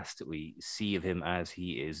the last we see of him as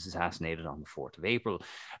he is assassinated on the 4th of April.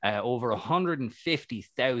 Over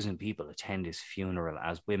 150,000 people attend his funeral,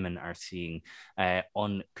 as women are seeing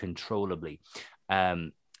uncontrollably.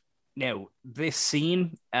 Now, this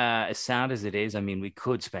scene, as sad as it is, I mean, we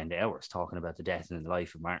could spend hours talking about the death and the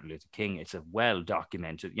life of Martin Luther King. It's a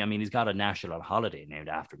well-documented, I mean, he's got a national holiday named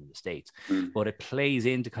after him in the States, but it plays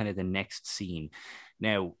into kind of the next scene.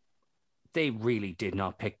 Now, they really did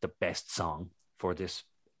not pick the best song for this,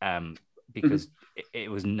 because it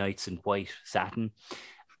was Nights in White Satin,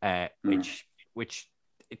 which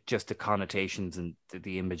just the connotations and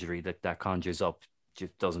the imagery that conjures up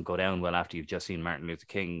just doesn't go down well after you've just seen Martin Luther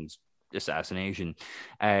King's assassination.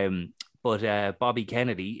 But Bobby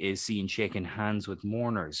Kennedy is seen shaking hands with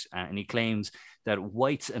mourners, and he claims that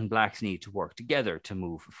whites and blacks need to work together to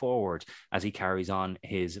move forward as he carries on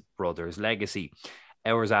his brother's legacy.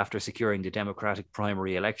 Hours after securing the Democratic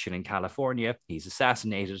primary election in California, he's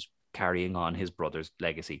assassinated, carrying on his brother's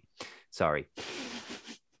legacy. Sorry.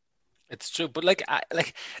 It's true, but like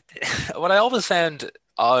what I always found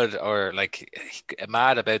odd or like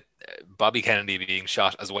mad about Bobby Kennedy being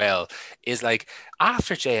shot as well is like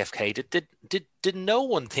after JFK, did no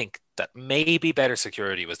one think that maybe better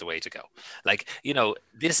security was the way to go? Like,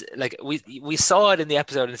 this, like we saw it in the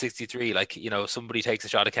episode in 63, like, somebody takes a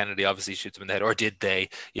shot at Kennedy, obviously shoots him in the head, or did they,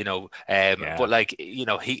 but like, he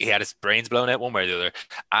had his brains blown out one way or the other.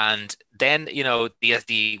 And then,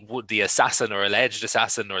 the assassin or alleged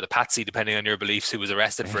assassin or the patsy, depending on your beliefs, who was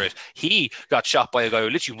arrested for it, he got shot by a guy who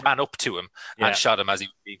literally ran up to him and shot him as he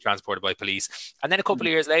was being transported by police. And then a couple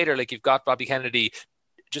of years later, like, you've got Bobby Kennedy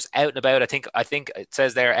just out and about. I think it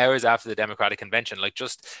says there hours after the Democratic convention, like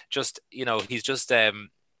just he's just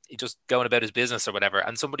going about his business or whatever,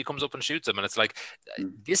 and somebody comes up and shoots him, and it's like,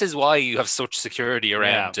 this is why you have such security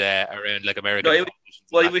around like American.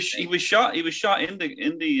 No, he was shot in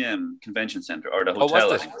the convention center or the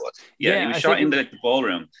hotel. I think it was. Yeah, he was shot in the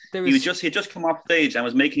ballroom. He had just come off stage and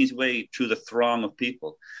was making his way through the throng of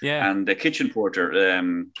people. Yeah, and the kitchen porter,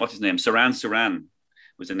 what's his name, Saran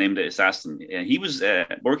was the name of the assassin. He was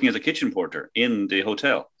working as a kitchen porter in the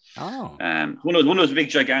hotel. Oh, one of those big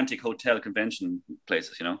gigantic hotel convention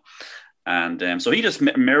places, And so he just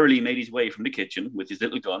merrily made his way from the kitchen with his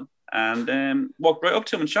little gun and walked right up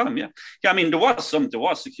to him and shot him. Yeah. I mean, there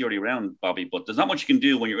was security around Bobby, but there's not much you can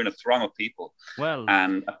do when you're in a throng of people. Well,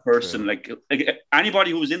 and a person like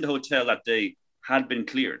anybody who was in the hotel that day had been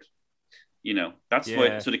cleared. You know, that's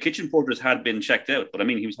why. So the kitchen porters had been checked out, but I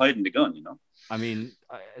mean, he was hiding the gun. You know. I mean,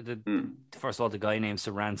 first of all, the guy named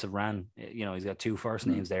Saran, you know, he's got 2 first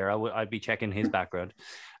names there. I'd be checking his background.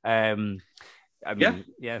 I mean,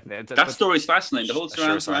 that story is fascinating. The whole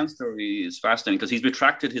Saran story is fascinating because he's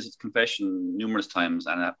retracted his confession numerous times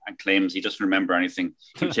and claims he doesn't remember anything.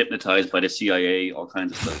 He was hypnotized by the CIA, all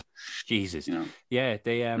kinds of stuff. Jesus, you know? Yeah,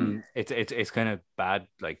 they it's kind of bad.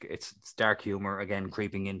 Like it's dark humor again,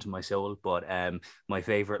 creeping into my soul. But my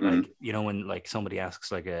favorite, like you know, when like somebody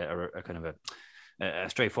asks like a kind of a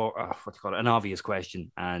straightforward, what do you call it, an obvious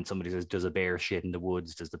question, and somebody says, "Does a bear shit in the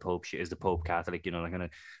woods? Does the Pope shit? Is the Pope Catholic?" You know, that kind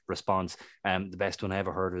of response. The best one I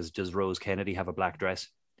ever heard was, "Does Rose Kennedy have a black dress?"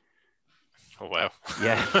 Oh wow!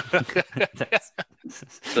 Yeah.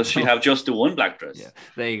 Does she have just the one black dress? Yeah,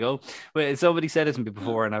 there you go. But somebody said it to me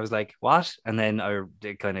before, and I was like, "What?" And then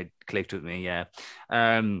it kind of clicked with me. Yeah.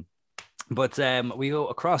 But we go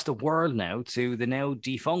across the world now to the now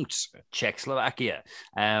defunct Czechoslovakia.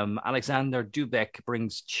 Alexander Dubček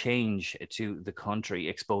brings change to the country,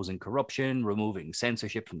 exposing corruption, removing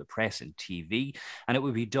censorship from the press and TV, and it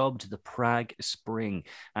will be dubbed the Prague Spring.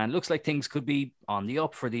 And it looks like things could be on the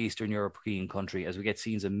up for the Eastern European country as we get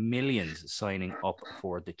scenes of millions signing up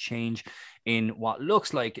for the change in what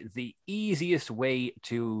looks like the easiest way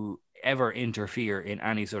to ever interfere in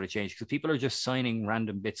any sort of change, because people are just signing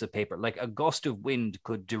random bits of paper. Like a gust of wind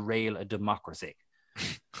could derail a democracy.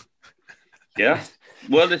 Yeah.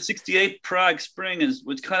 Well, the 68 Prague Spring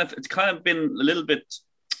it's kind of been a little bit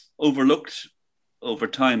overlooked over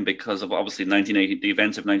time because of obviously the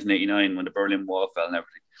events of 1989 when the Berlin Wall fell and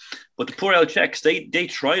everything. But the poor old Czechs, they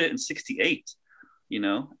tried it in 68, you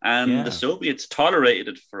know, and the Soviets tolerated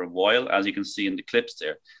it for a while, as you can see in the clips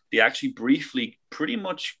there. They actually briefly pretty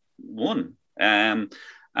much won. And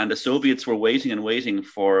the Soviets were waiting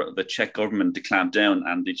for the Czech government to clamp down,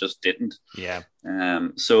 and they just didn't. Yeah.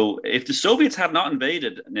 So if the Soviets had not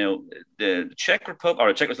invaded, the Czech Republic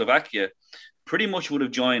or Czechoslovakia pretty much would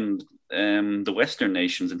have joined the Western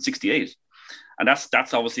nations in 68. And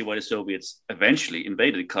that's obviously why the Soviets eventually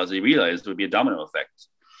invaded, because they realized it would be a domino effect.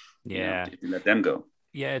 Yeah. If you let them go.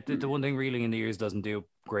 Yeah. The one thing Reeling in the Years doesn't do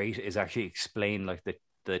great is actually explain like the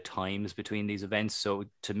times between these events. So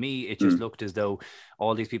to me, it just looked as though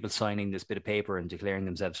all these people signing this bit of paper and declaring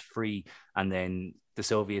themselves free, and then the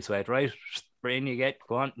Soviets went, right, brain you get,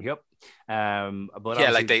 go on, yep. But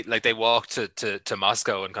yeah, like they walked to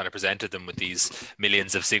Moscow and kind of presented them with these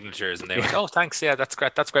millions of signatures, and they went, "Oh, thanks, yeah, that's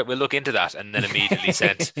great, we'll look into that," and then immediately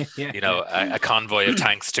sent a convoy of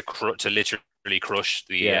tanks to literally crush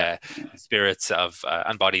the spirits of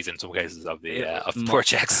and bodies in some cases of the poor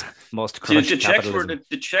Czechs.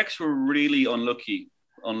 The Czechs were really unlucky.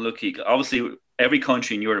 Obviously, every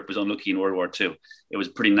country in Europe was unlucky in World War II. It was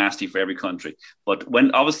pretty nasty for every country. But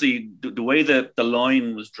when obviously the way that the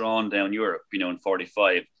line was drawn down Europe, you know, in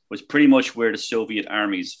 45 was pretty much where the Soviet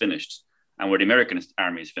armies finished and where the American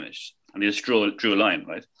armies finished, and they just drew a line,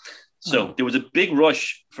 right? So there was a big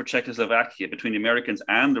rush for Czechoslovakia between the Americans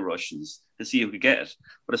and the Russians to see who could get it.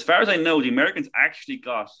 But as far as I know, the Americans actually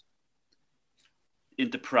got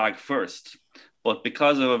into Prague first. But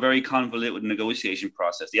because of a very convoluted negotiation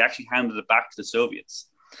process, they actually handed it back to the Soviets.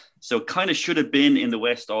 So it kind of should have been in the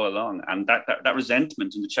West all along. And that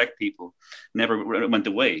resentment in the Czech people never went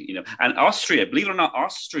away, you know. And Austria, believe it or not,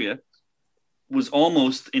 Austria was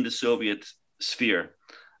almost in the Soviet sphere.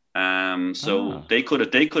 They could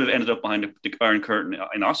have ended up behind the Iron Curtain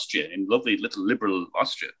in Austria, in lovely little liberal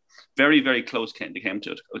Austria. Very, very close they came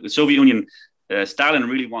to it. The Soviet Union, Stalin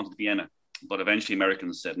really wanted Vienna, but eventually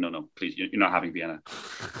Americans said, no, please, you're not having Vienna.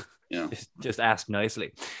 You know? Just ask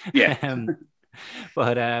nicely. Yeah.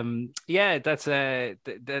 But that's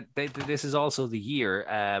this is also the year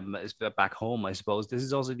back home, I suppose. This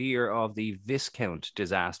is also the year of the Viscount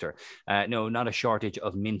disaster. No, not a shortage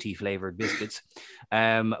of minty flavored biscuits,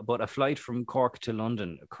 but a flight from Cork to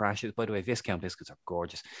London crashes. By the way, Viscount biscuits are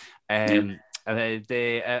gorgeous.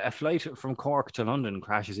 A flight from Cork to London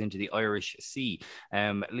crashes into the Irish Sea,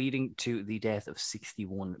 leading to the death of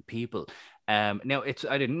 61 people. Now,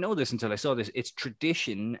 I didn't know this until I saw this. It's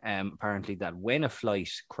tradition, apparently, that when a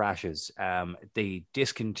flight crashes, they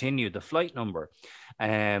discontinue the flight number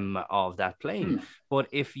of that plane. But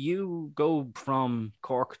if you go from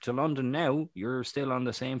Cork to London now, you're still on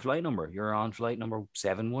the same flight number. You're on flight number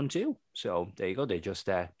 712. So there you go. They just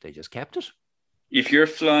kept it. If you're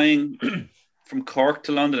flying from Cork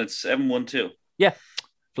to London, it's 712. Yeah,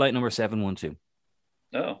 flight number 712.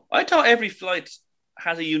 Oh, I thought every flight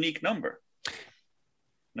has a unique number.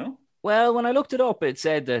 No? Well, when I looked it up, it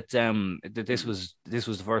said that that this was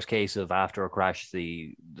the first case of after a crash,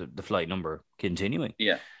 the flight number continuing.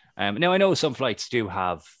 Yeah. Now I know some flights do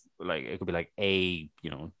have like it could be like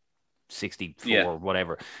 64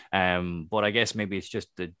 whatever, but I guess maybe it's just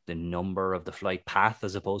the number of the flight path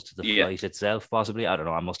as opposed to the flight itself, possibly. I don't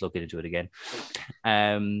know, I must look into it again.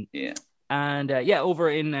 And over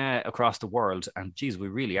in across the world, and geez, we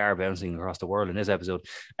really are bouncing across the world in this episode.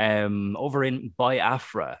 Over in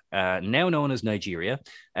Biafra, now known as Nigeria,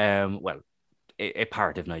 a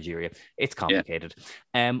part of Nigeria. It's complicated.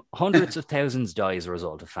 Hundreds of thousands die as a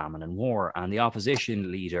result of famine and war, and the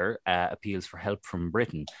opposition leader appeals for help from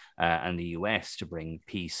Britain and the US to bring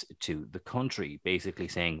peace to the country, basically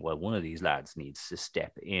saying, well, one of these lads needs to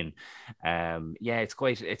step in.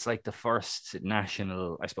 It's like the first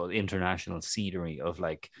national, I suppose, international scenery of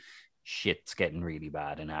like shit's getting really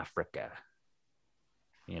bad in Africa.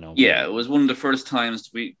 It was one of the first times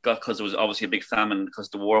we got, because there was obviously a big famine because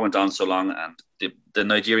the war went on so long, and the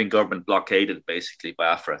Nigerian government blockaded basically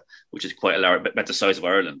Biafra, which is quite a large, about the size of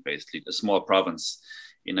Ireland, basically a small province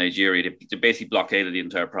in Nigeria. They basically blockaded the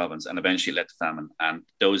entire province and eventually led to famine. And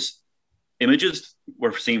those images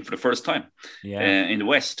were seen for the first time in the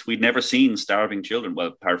West. We'd never seen starving children, well,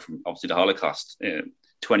 apart from obviously the Holocaust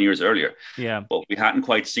 20 years earlier. But we hadn't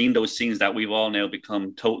quite seen those scenes that we've all now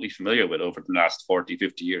become totally familiar with over the last 40,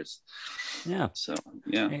 50 years.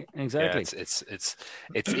 Exactly.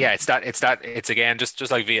 It's again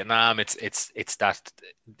just like Vietnam. It's that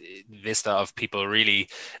vista of people really,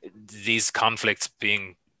 these conflicts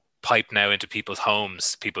being piped now into people's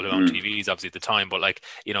homes, people who own TVs obviously at the time, but like,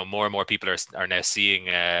 more and more people are now seeing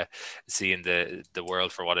the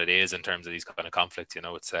world for what it is in terms of these kind of conflicts.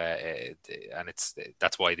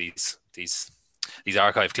 That's why these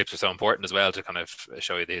archive clips are so important as well, to kind of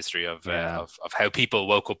show you the history of how people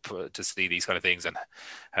woke up to see these kind of things and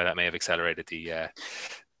how that may have accelerated the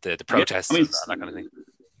protests and that kind of thing.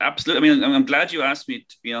 Absolutely. I mean, I'm glad you asked me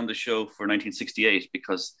to be on the show for 1968,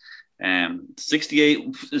 because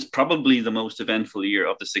 68 is probably the most eventful year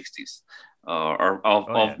of the 60s,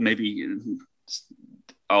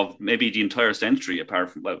 maybe the entire century, apart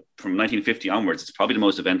from 1950 onwards. It's probably the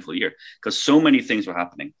most eventful year because so many things were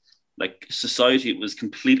happening. Like, society was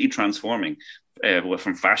completely transforming,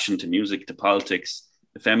 from fashion to music to politics.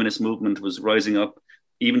 The feminist movement was rising up.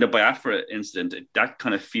 Even the Biafra incident, that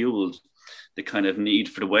kind of fueled the kind of need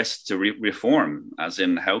for the West to reform, as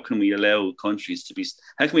in, how can we allow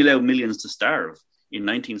millions to starve? In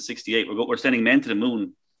 1968, we're sending men to the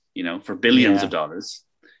moon, for billions of dollars.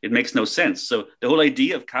 It makes no sense. So the whole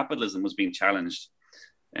idea of capitalism was being challenged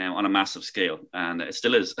on a massive scale, and it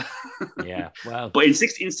still is. Wow. But in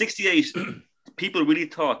 68, people really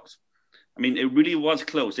thought, I mean, it really was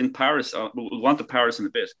close. In Paris, we'll want to Paris in a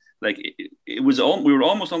bit. Like, we were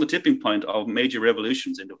almost on the tipping point of major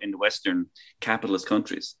revolutions in the Western capitalist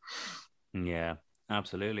countries. Yeah,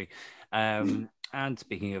 absolutely. And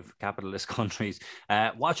speaking of capitalist countries,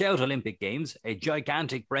 watch out, Olympic Games. A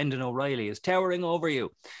gigantic Brendan O'Reilly is towering over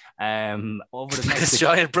you. Over the this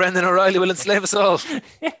giant Brendan O'Reilly will enslave us all.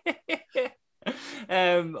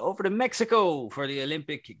 Over to Mexico for the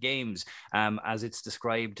Olympic Games, as it's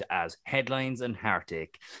described as headlines and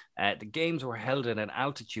heartache. The games were held at an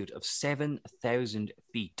altitude of 7,000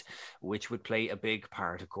 feet, which would play a big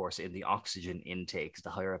part, of course, in the oxygen intakes.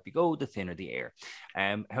 The higher up you go, the thinner the air.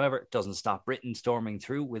 However, it doesn't stop Britain storming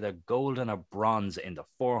through with a gold and a bronze in the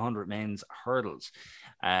 400 men's hurdles.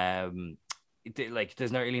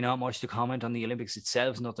 There's not really not much to comment on the Olympics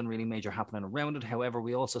itself. Nothing really major happening around it. However,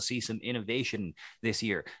 we also see some innovation this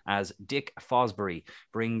year as Dick Fosbury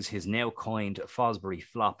brings his now coined Fosbury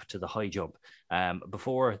flop to the high jump.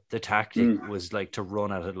 Before, the tactic was like to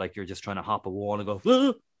run at it like you're just trying to hop a wall and go,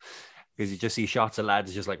 because you just see shots of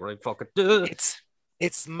lads just like, right, fuck it.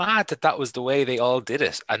 It's mad that was the way they all did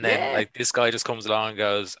it. And then like this guy just comes along and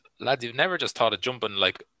goes, lads, you've never just thought of jumping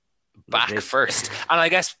like back first. And I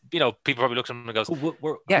guess, people probably looked at him and goes,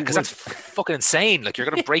 because that's fucking insane. Like, you're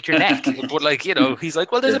going to break your neck. But like, he's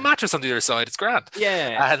like, well, there's a mattress on the other side. It's grand.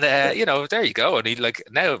 Yeah. And, there you go. And he like,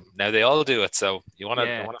 now they all do it. So you want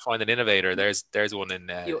to find an innovator. There's one in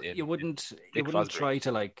you wouldn't try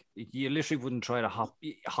to like, you literally wouldn't try to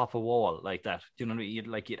hop a wall like that. You know what I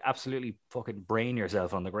mean? You'd absolutely fucking brain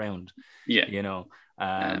yourself on the ground. Yeah.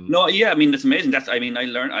 I mean, it's amazing. That's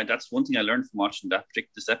one thing I learned from watching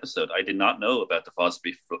this episode. I did not know about the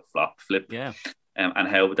Fosbury flip, and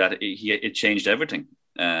how that it changed everything.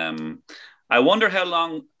 I wonder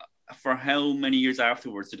for how many years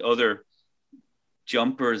afterwards did other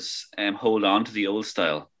jumpers hold on to the old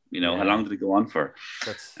style? How long did it go on for?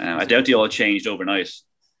 I doubt they all changed overnight.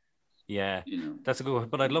 Yeah, that's a good one.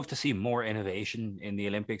 But I'd love to see more innovation in the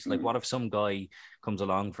Olympics. Like, what if some guy comes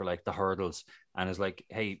along for like the hurdles and is like,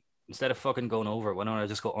 hey, Instead of fucking going over, why don't I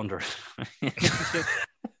just go under? Yeah.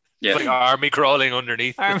 It's like army crawling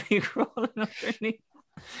underneath. Army crawling underneath.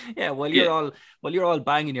 Yeah, while you're all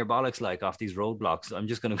banging your bollocks like off these roadblocks, I'm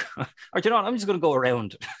just gonna, or do you know what? I'm just gonna go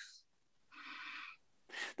around.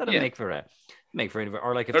 That'll make for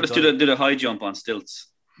or like if or just do the high jump on stilts.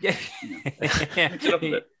 Yeah,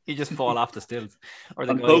 you just fall off the stilts, or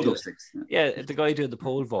the pogo sticks. The guy doing the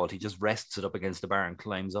pole vault, he just rests it up against the bar and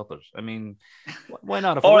climbs up it. I mean, why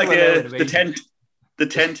not? Or like the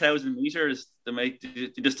 10,000 meters, you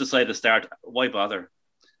just decide to start. Why bother?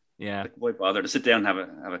 Yeah, like, why bother to sit down and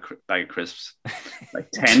have a bag of crisps? Like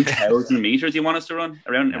 10,000 meters, you want us to run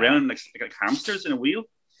around like hamsters in a wheel?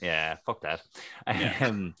 Yeah, fuck that.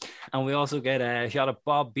 Yeah. And we also get a shot of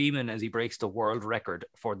Bob Beamon as he breaks the world record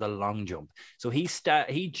for the long jump. So he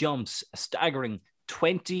jumps a staggering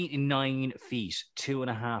 29 feet,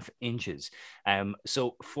 2.5 inches.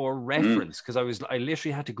 So for reference, because I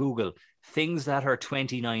literally had to Google things that are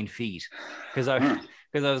 29 feet, because I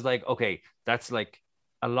was like, okay, that's like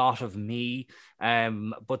a lot of me.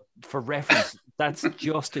 But for reference, that's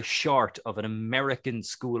just a short of an American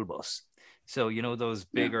school bus. So, you know, those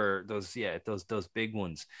bigger, those big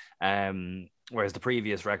ones. Whereas the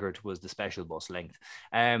previous record was the special bus length.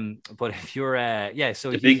 But if you're,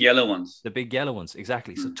 so the big yellow ones,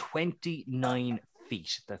 exactly. So 29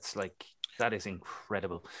 feet. That is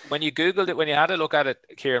incredible. When you Googled it, when you had a look at it,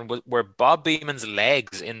 Kieran, were Bob Beeman's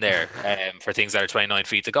legs in there for things that are 29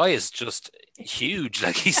 feet? The guy is just huge.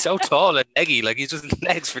 Like, he's so tall and leggy. Like, he's just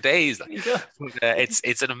legs for days. Like,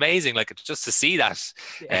 it's an amazing, like, just to see that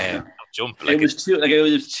jump. Like,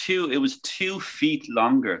 it was 2 feet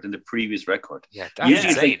longer than the previous record. Yeah, that's insane.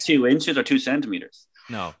 It's like 2 inches or 2 centimeters.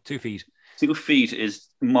 No, 2 feet. 2 feet is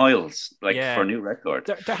miles, for a new record.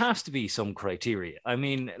 There has to be some criteria. I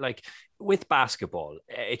mean, like with basketball,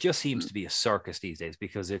 it just seems to be a circus these days,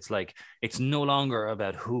 because it's like, it's no longer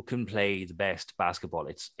about who can play the best basketball.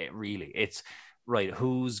 It's right,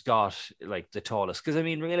 who's got like the tallest. Because I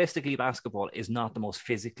mean, realistically, basketball is not the most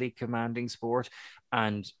physically commanding sport,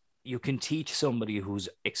 and you can teach somebody who's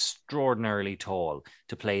extraordinarily tall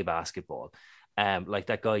to play basketball. Like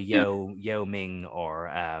that guy Yao Ming, or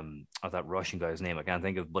that Russian guy's name I can't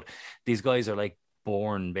think of, but these guys are like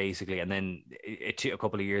born basically, and then a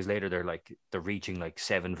couple of years later they're reaching like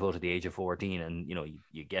 7 foot at the age of 14, and you know,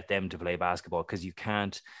 you get them to play basketball, because you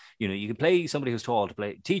can't, you know, you can play somebody who's tall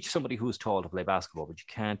teach somebody who's tall to play basketball, but you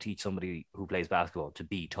can't teach somebody who plays basketball to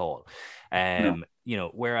be tall. You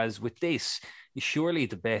know, whereas with this, surely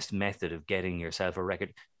the best method of getting yourself a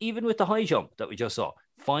record, even with the high jump that we just saw,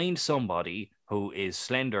 find somebody who is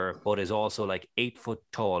slender but is also like 8 foot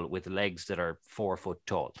tall with legs that are 4 foot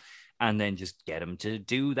tall, and then just get them to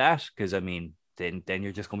do that. Because I mean, then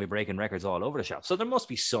you're just going to be breaking records all over the shop. So there must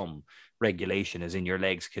be some regulation, as in your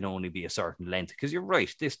legs can only be a certain length. Because you're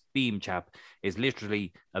right, this beam chap is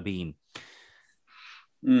literally a beam.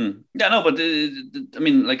 Yeah, no, but I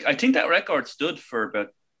mean, like, I think that record stood for about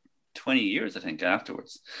 20 years, I think,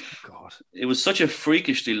 afterwards. God, it was such a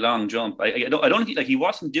freakishly long jump. I don't think, like, he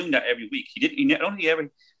wasn't doing that every week.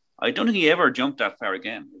 I don't think he ever jumped that far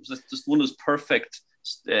again. It was just one of those perfect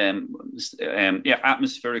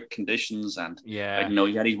atmospheric conditions, and I don't know,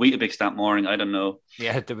 he had his Weetabix that morning. I don't know.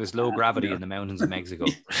 Yeah, there was low gravity in the mountains of Mexico.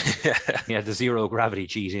 He had the zero gravity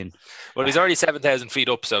cheat in. Well, he's already 7,000 feet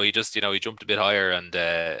up, so he just, you know, he jumped a bit higher and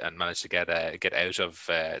managed to get out of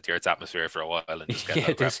the Earth's atmosphere for a while and just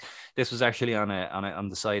get this was actually on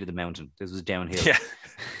the side of the mountain. This was downhill. Yeah.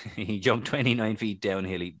 He jumped 29 feet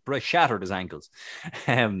downhill. He shattered his ankles.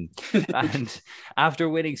 And after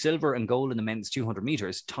winning silver and gold in the men's 200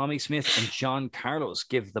 meters, Tommy Smith and John Carlos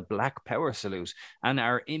give the Black Power salute and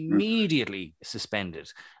are immediately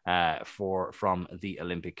suspended from the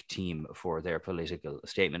Olympic team for their political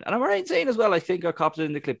statement. And I'm right in saying as well, I think I copped it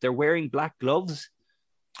in the clip, they're wearing black gloves.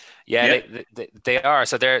 Yeah, they are.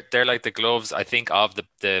 So they're like the gloves, I think, of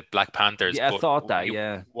the Black Panthers. Yeah, I thought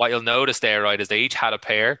that. What you'll notice there, right, is they each had a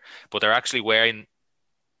pair, but they're actually wearing.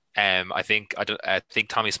 I think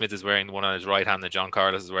Tommy Smith is wearing one on his right hand, and John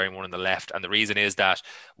Carlos is wearing one on the left. And the reason is that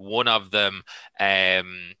one of them, I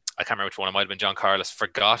can't remember which one, it might have been John Carlos,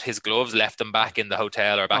 forgot his gloves, left them back in the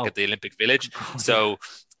hotel or back at the Olympic Village. So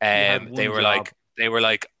they were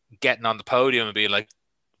like getting on the podium and being like,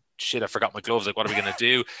 shit, I forgot my gloves. Like, what are we going to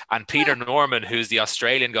do? And Peter Norman, who's the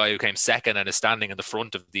Australian guy who came second and is standing in the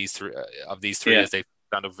front of these three as they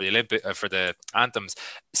stand up for the for the anthems,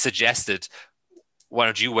 suggested, why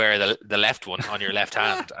don't you wear the left one on your left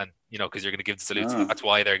hand? And, you know, because you're going to give the salutes. That's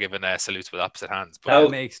why they're giving salutes with opposite hands. But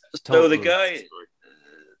that makes so the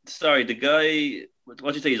guy, what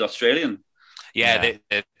did you say, he's Australian? Yeah,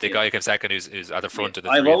 the guy who came second, who's at the front of the.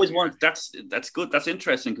 I've always wanted. That's good. That's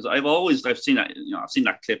interesting because I've seen that. I've seen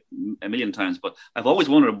that clip a million times, but I've always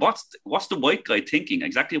wondered what's the white guy thinking?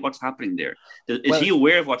 Exactly what's happening there? Is he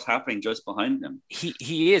aware of what's happening just behind him?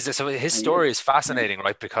 He is. So his story is fascinating,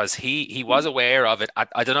 right? Because he was aware of it.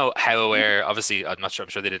 I don't know how aware. Obviously, I'm not sure. I'm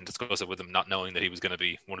sure they didn't discuss it with him, not knowing that he was going to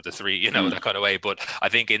be one of the three. That kind of way. But I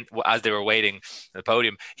think as they were waiting at the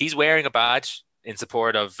podium, he's wearing a badge in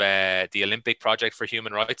support of the Olympic Project for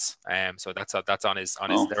Human Rights. So that's on his.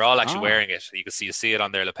 They're all actually wearing it. You can see it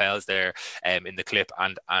on their lapels there, in the clip,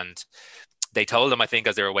 and they told him, I think,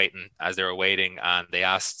 as they were waiting, and they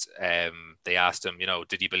asked him,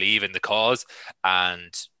 did he believe in the cause?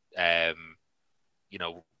 And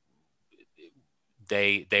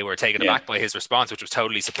they were taken aback by his response, which was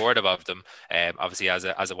totally supportive of them. Obviously, as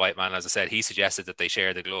a white man, as I said, he suggested that they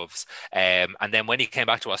share the gloves. And then when he came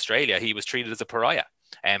back to Australia, he was treated as a pariah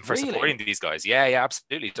for supporting these guys. Yeah,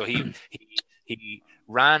 absolutely. So he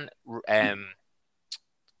ran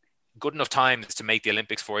good enough times to make the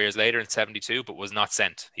Olympics 4 years later in 1972, but was not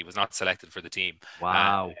sent. He was not selected for the team.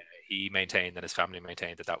 Wow. He maintained, and his family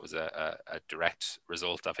maintained, that was a direct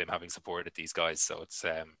result of him having supported these guys. So it's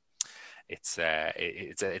a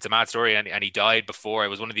mad story, and he died before. It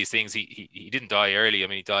was one of these things. He didn't die early. I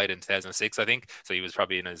mean, he died in 2006, I think. So he was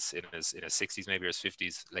probably in his 60s, maybe, or his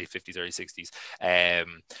 50s, late 50s, early 60s.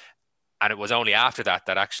 And it was only after that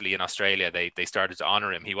actually in Australia they started to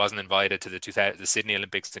honour him. He wasn't invited to the Sydney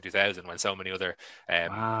Olympics in 2000 when so many other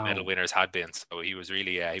medal winners had been. So he was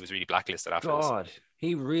really blacklisted after this.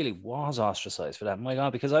 He really was ostracized for that. My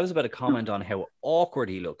God, because I was about to comment on how awkward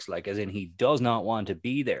he looks, like, as in he does not want to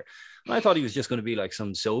be there. And I thought he was just going to be like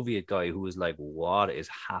some Soviet guy who was like, what is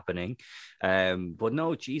happening? But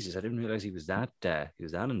no, Jesus, I didn't realize he was that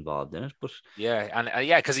involved in it. But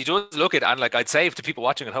because he does look it, and like I'd say to people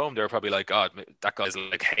watching at home, they're probably like, God, that guy's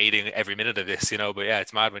like hating every minute of this, But yeah,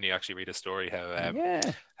 it's mad when you actually read a story how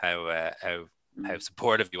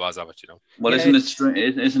supportive he was of it, Well, isn't it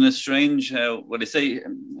strange how they say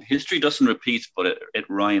history doesn't repeat, but it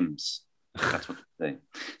rhymes. That's what they say.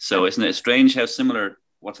 So isn't it strange how similar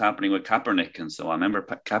what's happening with Kaepernick? And so I remember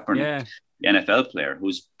Kaepernick, the NFL player,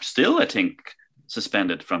 who's still, I think,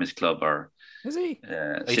 suspended from his club, or is he?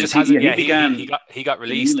 He got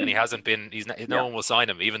released, and he hasn't been. No one will sign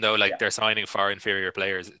him, even though they're signing far inferior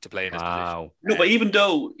players to play in his position. No, but even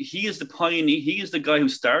though he is the pioneer, he is the guy who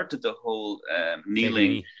started the whole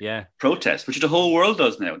kneeling protest, which the whole world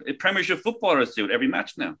does now. Premiership footballers do it every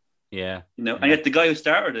match now. Yeah, and yet the guy who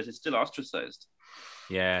started it is still ostracized.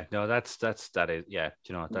 Yeah, no, that is, yeah,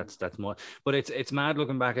 that's more, but it's mad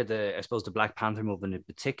looking back at I suppose the Black Panther movement in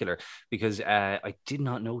particular, because I did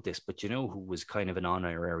not know this, but who was kind of an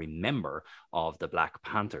honorary member of the Black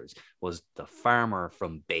Panthers was the farmer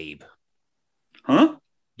from Babe. Huh?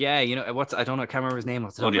 Yeah, I don't know, I can't remember his name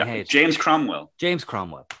off the top of my head. James Cromwell.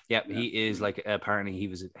 Yeah, he is apparently he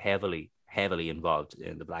was heavily involved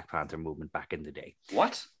in the Black Panther movement back in the day.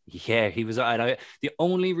 What? Yeah, he was. The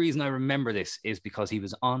only reason I remember this is because he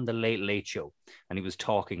was on the Late Late Show and he was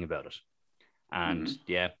talking about it. And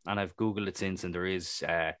and I've Googled it since, and there is,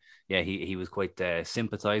 he was quite a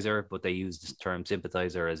sympathizer, but they used the term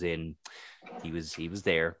sympathizer as in he was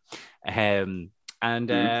there. After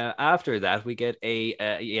that, we get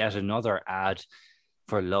yet another ad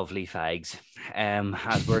for lovely fags.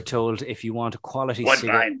 As we're told, if you want a quality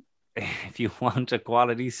cigarette. If you want a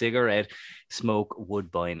quality cigarette, smoke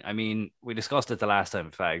Woodbine. I mean, we discussed it the last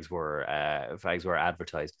time fags were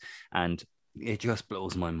advertised, and it just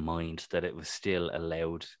blows my mind that it was still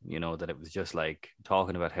allowed. That it was just like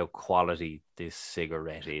talking about how quality this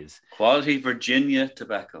cigarette is. Quality Virginian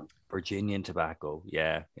tobacco. Virginian tobacco.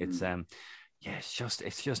 Yeah, it's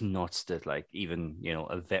it's just nuts that even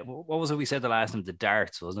a vet. What was it we said the last time? The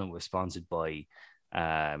darts, wasn't it? Was sponsored by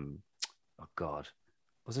oh God.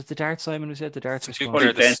 Was it the darts, Simon, who said the darts were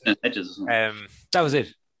sponsored? That was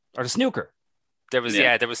it. Or the snooker. There was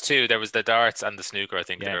two. There was the darts and the snooker. I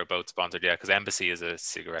think they were both sponsored. Yeah, because Embassy is a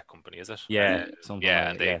cigarette company, is it? Yeah,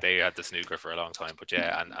 and they had the snooker for a long time. But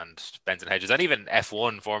and Benson Hedges, and even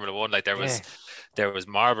F1, Formula One. There was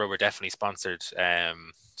Marlboro were definitely sponsored.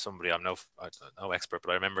 Somebody I'm no expert, but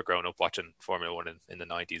I remember growing up watching Formula One in the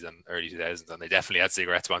 90s and early 2000s, and they definitely had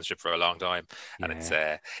cigarette sponsorship for a long time. And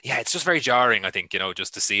it's just very jarring, I think,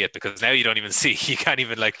 just to see it, because now you don't even see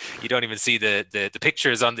the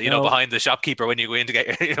pictures on the behind the shopkeeper when you go in to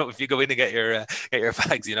get if you go in to get your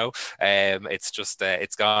fags. It's just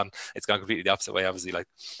it's gone completely the opposite way, obviously.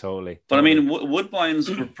 Totally. But I mean, Woodbines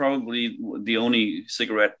were probably the only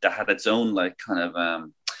cigarette that had its own kind of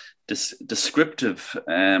descriptive,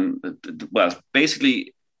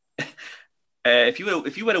 basically If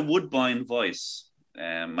you had a Woodbine voice,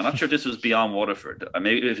 I'm not sure if this was beyond Waterford.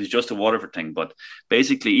 Maybe it was just a Waterford thing, but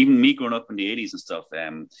basically, even me growing up in the 80s and stuff,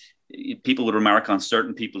 people would remark on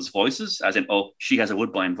certain people's voices, as in, "Oh, she has a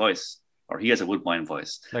Woodbine voice," or "He has a Woodbine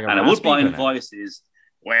voice." Like and a Woodbine voice is,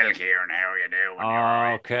 "Well, Kieran, how are you doing?"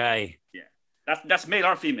 Oh, okay. Yeah, that's male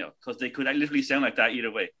or female, because they could literally sound like that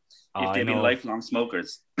either way if they've been lifelong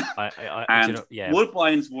smokers. And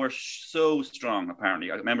Woodbines were so strong.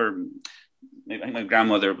 Apparently, I remember. I think my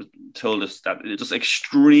grandmother told us that it's just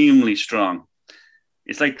extremely strong.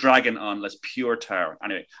 It's like dragging on less pure tar.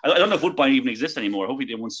 Anyway, I don't know if Woodbine even exists anymore. Hopefully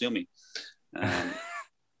they won't sue me.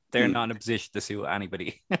 They're not in a position to sue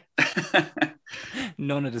anybody.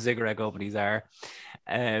 None of the cigarette companies are.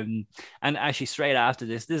 And actually, straight after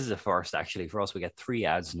this is a first actually for us. We get 3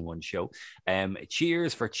 ads in one show.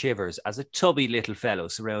 Cheers for Chivers as a tubby little fellow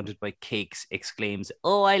surrounded by cakes exclaims,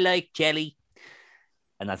 "Oh, I like jelly."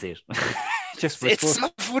 And that's it. It's so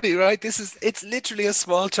funny, right? It's literally a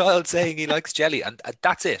small child saying he likes jelly, and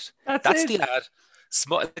that's it. That's the ad.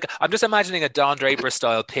 I'm just imagining a Don Draper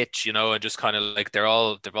style pitch, and just kind of like they've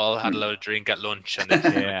all had a load of drink at lunch, and then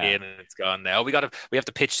in and it's gone now. We have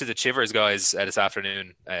to pitch to the Chivers guys this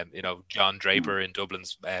afternoon. John Draper in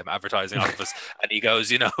Dublin's advertising office, and he goes,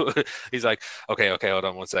 he's like, okay, hold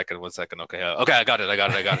on one second. Okay, I got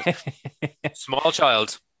it. Small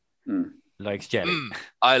child. Likes jelly.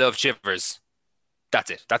 I love Chivers. That's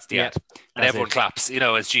it. That's the ad. And everyone claps,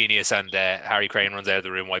 as genius. And Harry Crane runs out of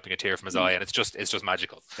the room wiping a tear from his eye, and it's just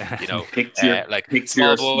magical.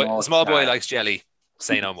 Small boy likes jelly.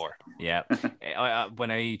 Say no more. Yeah. When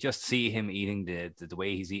I just see him eating the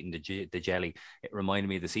way he's eating the jelly, it reminded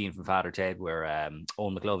me of the scene from Father Ted where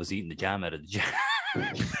Owen McLove is eating the jam out of the jam.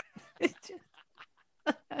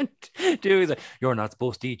 And dude, he's like, "You're not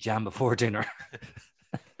supposed to eat jam before dinner."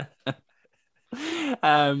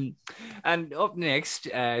 And up next,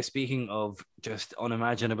 speaking of just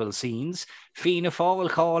unimaginable scenes, Fianna Fáil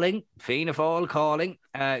calling.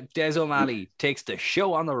 Des O'Malley takes the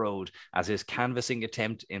show on the road as his canvassing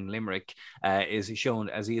attempt in Limerick is shown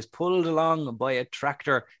as he is pulled along by a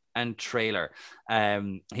tractor and trailer.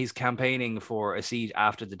 He's campaigning for a seat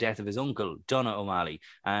after the death of his uncle, Donogh O'Malley,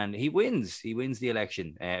 and he wins the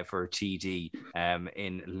election for TD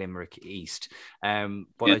in Limerick East.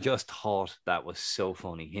 But I just thought that was so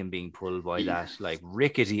funny, him being pulled by that like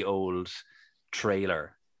rickety old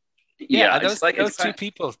trailer. Yeah, and those two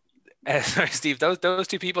people. Sorry, Steve. Those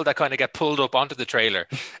two people that kind of get pulled up onto the trailer,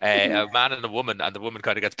 a man and a woman, and the woman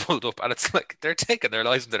kind of gets pulled up, and it's like they're taking their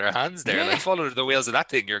lives into their hands there. Like, fall under the wheels of that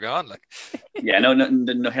thing, you're gone. Like, yeah, no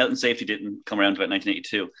health and safety didn't come around about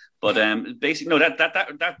 1982, but basically, no,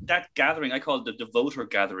 that gathering I call it the voter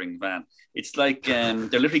gathering van. It's like they're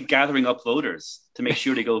literally gathering up voters to make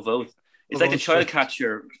sure they go vote. It's like the child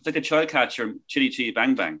catcher. It's like the child catcher, Chitty Chitty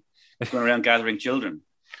Bang Bang, going around gathering children.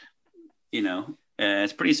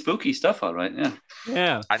 It's pretty spooky stuff, all right.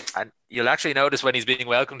 Yeah. And you'll actually notice when he's being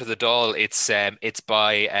welcomed to the Dáil, it's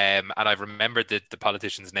by and I've remembered the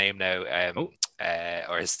politician's name now,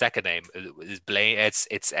 or his second name is Blaine. It's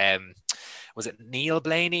was it Neil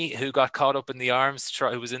Blaney who got caught up in the arms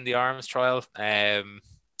trial? Who was in the arms trial? Harry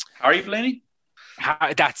Blaney.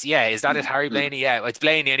 Is that it? Harry Blaney? Yeah, it's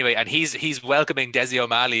Blaney anyway, and he's welcoming Desi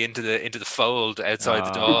O'Malley into the fold outside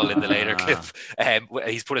the Dáil in the later clip.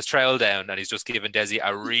 He's put his trowel down and he's just given Desi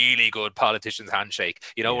a really good politician's handshake.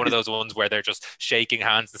 One of those ones where they're just shaking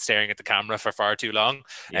hands and staring at the camera for far too long.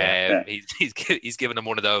 He's given him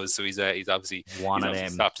one of those, so he's obviously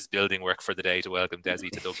stopped his building work for the day to welcome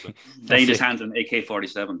Desi to Dublin. Then he just hands an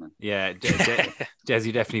AK-47. Yeah,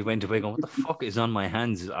 Desi definitely went away going, "What the fuck is on my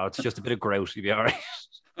hands? Oh, it's just a bit of grout. You'll be all right."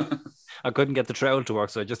 I couldn't get the trowel to work,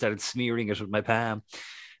 so I just started smearing it with my palm.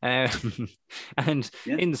 In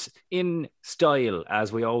style,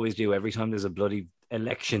 as we always do every time there's a bloody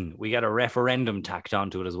election, we get a referendum tacked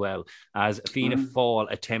onto it as well, as Fianna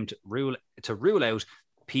Fáil attempt to rule out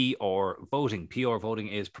PR voting. PR voting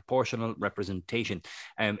is proportional representation.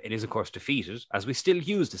 It is of course defeated, as we still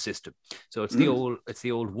use the system. So it's the old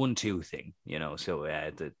 1-2 thing, So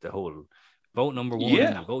the whole vote number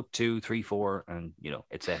 1, vote 2, 3, 4, and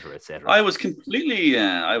et cetera, et cetera. I'm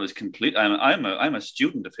a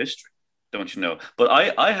student of history, don't you know? But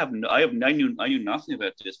I knew nothing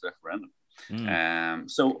about this referendum.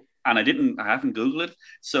 And I haven't Googled it.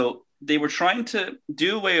 So they were trying to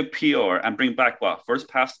do away with PR and bring back what? First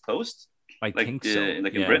past the post? I think so.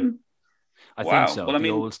 Like in Britain? I think so. Well, the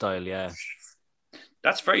old style, yeah.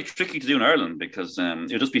 That's very tricky to do in Ireland because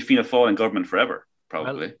it'll just be Fianna Fáil in government forever,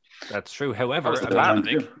 probably. Well, that's true. However, I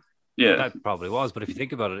think. Yeah, that probably was. But if you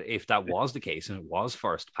think about it, if that was the case and it was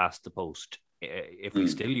first past the post, if we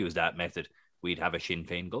still use that method, we'd have a Sinn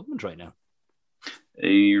Féin government right now.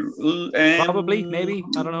 Probably, maybe.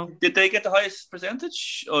 I don't know. Did they get the highest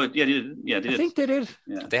percentage? Oh, yeah, they did. Yeah, they did. I think they did.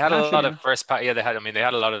 Yeah. They had a lot of first party. Yeah, they had. I mean, they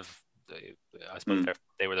had a lot of. I suppose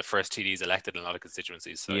they were the first TDs elected in a lot of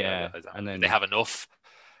constituencies. So and then they have enough.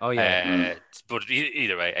 Oh yeah. But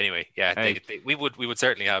either way, anyway, yeah, we would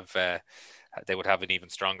certainly have. They would have an even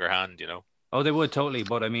stronger hand, Oh, they would totally,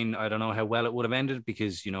 but I mean, I don't know how well it would have ended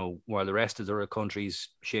because while the rest of the country's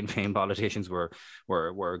Sinn Féin politicians were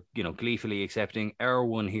gleefully accepting, our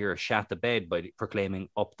one here shat the bed by proclaiming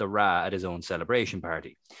up the Ra at his own celebration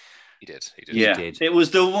party. He did. Yeah, it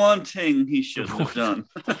was the one thing he shouldn't have done.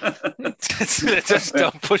 Just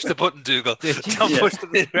don't push the button, Dougal. Don't push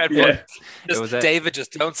the red button. David,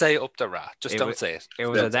 just don't say up the Ra. Just don't say it. It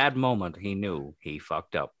was at that moment he knew he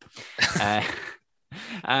fucked up.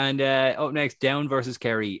 And up next, Down versus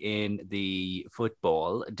Kerry in the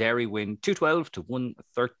football. Derry win 212 to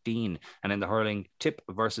 113. And in the hurling, Tip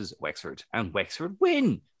versus Wexford. And Wexford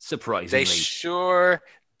win, surprisingly. They sure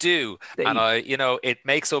do. And it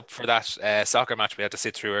makes up for that soccer match we had to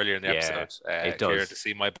sit through earlier in the episode. It does. Here to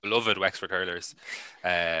see my beloved Wexford hurlers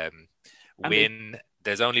win.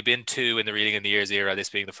 There's only been 2 in the Reeling in the Years era, this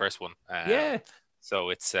being the first one.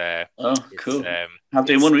 So it's cool. Have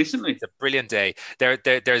they won recently? It's a brilliant day.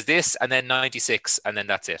 There's this, and then 96, and then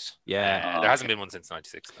that's it. Yeah, there hasn't been one since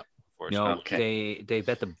 96. No, they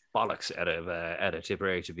bet the bollocks out of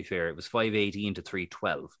Tipperary. To be fair, it was 5-18 to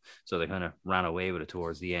 3-12, so they kind of ran away with it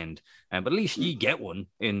towards the end. But at least you get one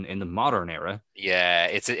in the modern era. Yeah,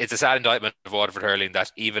 it's a sad indictment of Waterford hurling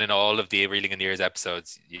that even in all of the Reeling in the Years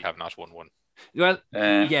episodes, you have not won one. Well,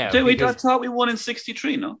 I thought we won in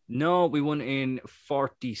 63, no? No, we won in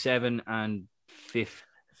 47 and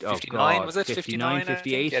 59, was it? 59,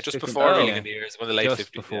 58? Yeah, just before Reeling in the Years, one of the late 50s.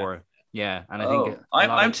 Just before, yeah. And I think...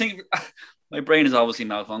 I'm thinking... My brain is obviously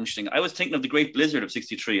malfunctioning. I was thinking of the Great Blizzard of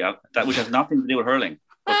 63, which has nothing to do with hurling.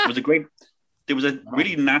 But there was a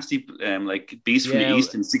really nasty beast from the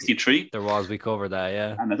east in 63. There was. We covered that,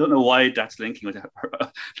 yeah. And I don't know why that's linking with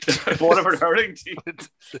the Waterford hurling team.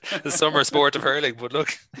 The summer sport of hurling, but look.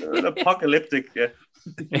 Apocalyptic, yeah.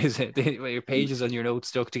 Is it? Your pages on your notes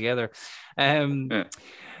stuck together.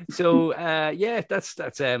 So, that's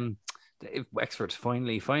Wexford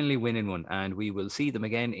finally winning one, and we will see them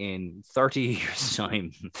again in 30 years'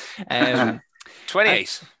 time.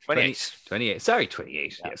 28. Sorry,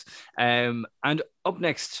 28, yeah. Yes. And up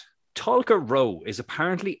next, Tolka Row is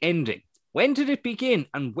apparently ending. When did it begin?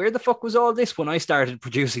 And where the fuck was all this when I started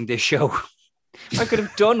producing this show? I could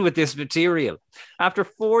have done with this material after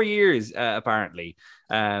 4 years, apparently.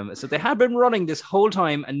 So they had been running this whole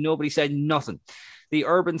time and nobody said nothing. The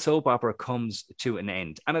urban soap opera comes to an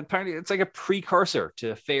end. And apparently it's like a precursor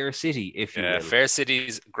to Fair City, if you will. Fair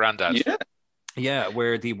City's granddad. Yeah,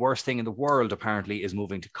 where the worst thing in the world apparently is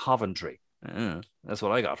moving to Coventry. That's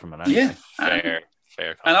what I got from it. Anyway. Yeah,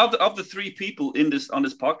 fair. And of the 3 people on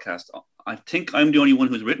this podcast, I think I'm the only one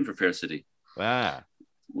who's written for Fair City. Wow.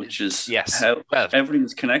 Which is how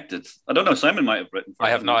everything's connected. I don't know. Simon might have written.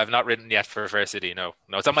 I've not written yet for Fair City. No,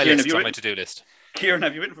 it's on my list. It's on my to-do list. Kieran,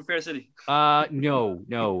 have you written for Fair City?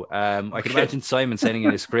 No. I can imagine Simon sending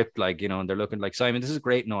in a script, and they're looking like, Simon, this is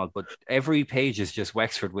great and all, but every page is just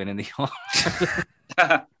Wexford winning the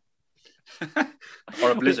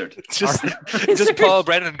or a blizzard. Just Paul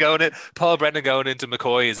Brennan going into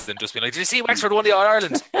McCoy's and just being like, did you see Wexford won the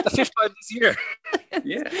All-Ireland the 5th time this year?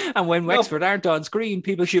 Yeah. And when Wexford aren't on screen,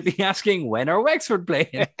 people should be asking, when are Wexford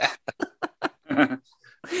playing?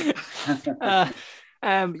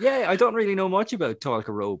 I don't really know much about Tolka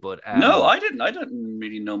Row, but no, I didn't. I didn't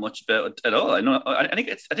really know much about it at all. I think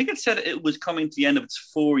it said it was coming to the end of its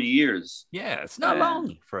 4 years. Yeah, it's not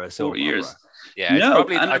long for a soap 4 years. Opera. Yeah,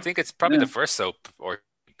 I think it's probably the first soap or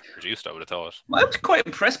produced. I would have thought. Well, I was quite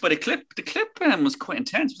impressed by the clip. The clip was quite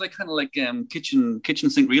intense. It was like kitchen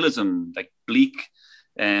sink realism, like bleak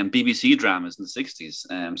BBC dramas in the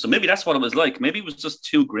 60s. So maybe that's what it was like. Maybe it was just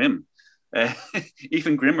too grim.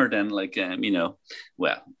 Even grimmer than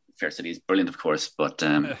Fair City is brilliant, of course, but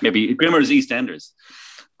maybe grimmer as EastEnders.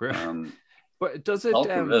 But does it?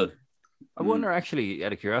 I wonder, actually,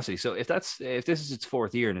 out of curiosity. So if this is its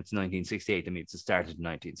 4th year and it's 1968, that means it started in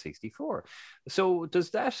 1964. So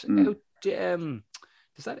does that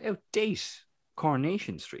outdate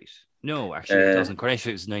Coronation Street? No, actually, it doesn't. Coronation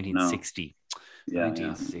Street was 1960. No.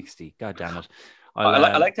 1960. God damn it.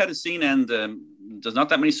 I liked how the scene end. There's not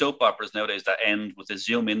that many soap operas nowadays that end with a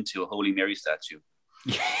zoom into a Holy Mary statue.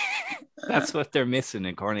 That's what they're missing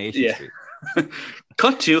in Coronation Street.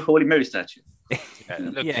 Cut to Holy Mary statue.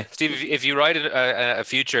 Steve, if you write a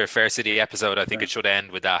future Fair City episode, I think it should end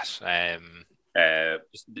with that.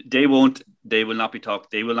 They won't. They will not be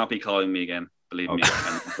They will not be calling me again. Believe me,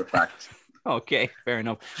 and for fact. Okay, fair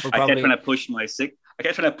enough. I kept trying to push my sick. I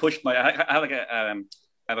kept trying to push my. I have like I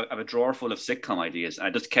have a drawer full of sitcom ideas. And I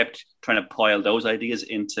just kept trying to pile those ideas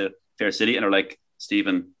into Fair City, and they're like,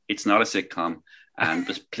 Stephen, it's not a sitcom, and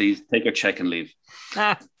just please take your check and leave.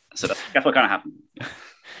 So that's what kind of happened. Yeah.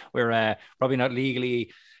 We're probably not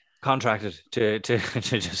legally contracted to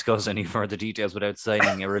discuss any further details without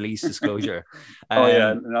signing a release disclosure.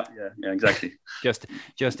 Yeah, exactly.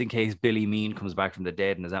 Just in case Billy Mean comes back from the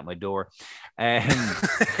dead and is at my door.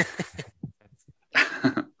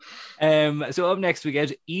 So up next we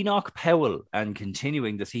get Enoch Powell, and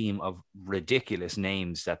continuing the theme of ridiculous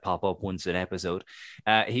names that pop up once an episode,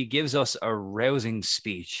 he gives us a rousing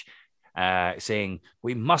speech saying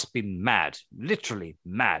we must be mad, literally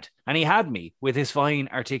mad. And he had me with his fine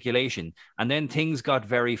articulation. And then things got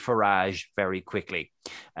very Farage very quickly.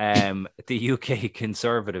 The UK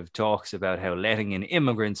Conservative talks about how letting in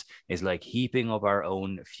immigrants is like heaping up our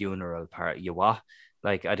own funeral party. You what?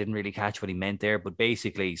 Like, I didn't really catch what he meant there, but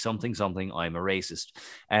basically something, I'm a racist.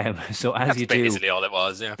 So as that's you do, basically all it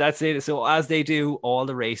was. Yeah, that's it. So as they do, all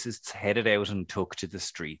the racists headed out and took to the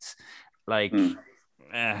streets. Like,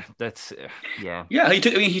 that's yeah.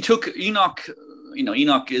 He took Enoch. You know,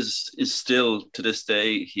 Enoch is still to this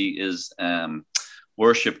day, he is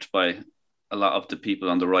worshipped by a lot of the people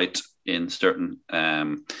on the right in certain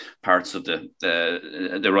parts of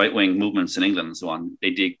the right wing movements in England and so on.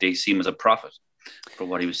 They see him as a prophet for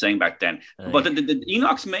what he was saying back then. But the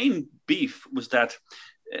Enoch's main beef was that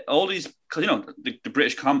all these, because the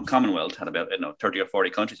British Commonwealth had about 30 or 40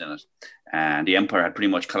 countries in it, and the empire had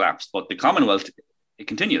pretty much collapsed. But the Commonwealth, it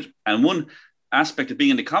continued, and one aspect of being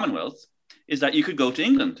in the Commonwealth is that you could go to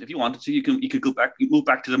England if you wanted to. You could go back, move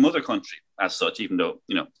back to the mother country as such, even though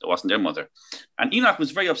it wasn't their mother. And Enoch was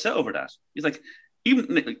very upset over that. He's like,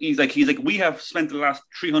 we have spent the last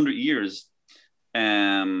 300 years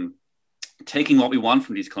taking what we want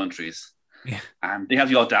from these countries, and they have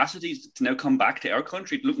the audacity to now come back to our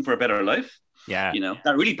country looking for a better life. Yeah,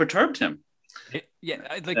 that really perturbed him.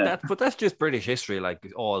 That, but that's just British history,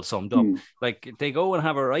 like all summed up. Like, they go and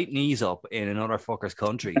have a right knees up in another fucker's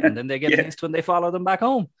country, and then they get pissed when they follow them back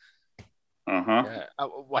home.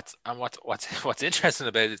 What's interesting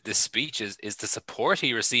about this speech is the support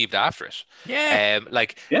he received after it.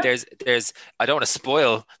 There's I don't want to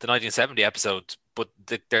spoil the 1970 episode, but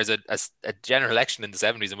there's a general election in the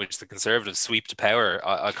 70s in which the Conservatives sweep to power,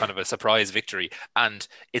 a kind of a surprise victory, and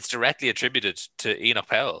it's directly attributed to Enoch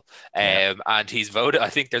Powell. And he's voted. I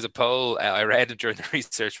think there's a poll I read during the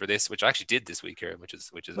research for this, which I actually did this week here, which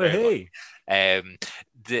is very fun.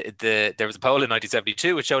 There was a poll in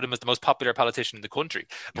 1972 which showed him as the most popular politician in the country.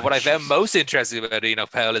 But what I found most interesting about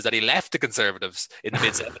Enoch Powell is that he left the Conservatives in the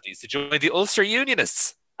mid 70s to join the Ulster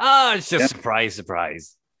Unionists. It's just surprise.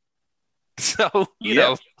 So,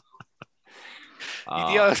 it's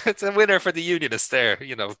a winner for the Unionists there.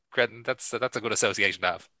 That's a good association to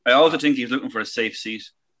have. I also think he's looking for a safe seat.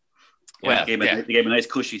 They gave him a nice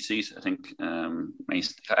cushy seat, I think. I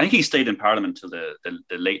think he stayed in Parliament till the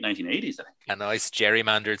late 1980s, I think. A nice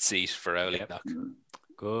gerrymandered seat for Enoch.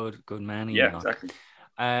 Good man. Yeah, exactly.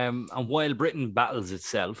 And while Britain battles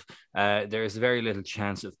itself, there is very little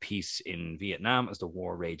chance of peace in Vietnam as the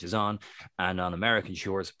war rages on. And on American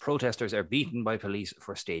shores, protesters are beaten by police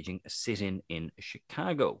for staging a sit-in in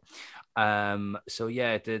Chicago.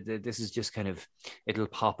 This is just kind of, it'll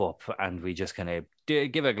pop up and we just kind of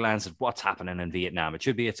give a glance at what's happening in Vietnam. It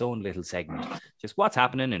should be its own little segment, just what's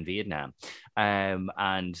happening in Vietnam.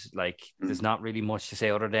 There's not really much to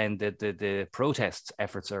say other than the protests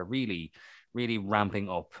efforts are really ramping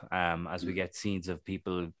up as we get scenes of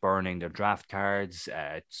people burning their draft cards,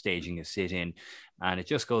 staging a sit-in. And it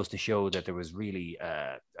just goes to show that there was really,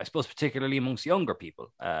 I suppose, particularly amongst younger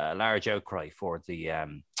people, a large outcry for the hell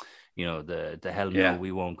no,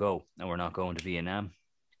 we won't go, and we're not going to Vietnam.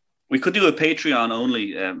 We could do a Patreon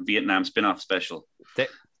only Vietnam spin-off special. Look,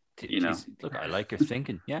 I like your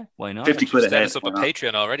thinking. Yeah, why not? 50 quid a head. Set us up a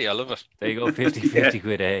Patreon already. I love it. There you go, 50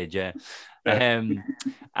 quid a head, yeah.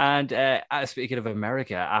 Speaking of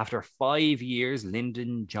America, after 5 years,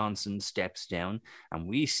 Lyndon Johnson steps down, and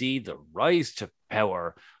we see the rise to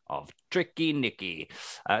power of Tricky Dicky,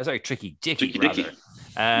 rather.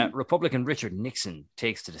 Republican Richard Nixon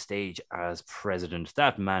takes to the stage as president.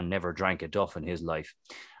 That man never drank a duff in his life.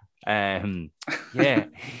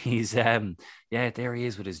 He's there he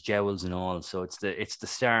is with his jowls and all. So it's the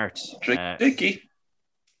start. Tricky.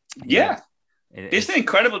 Isn't it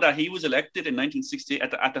incredible that he was elected in 1960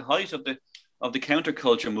 at the height of the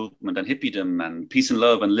counterculture movement and hippiedom and peace and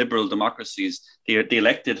love and liberal democracies? They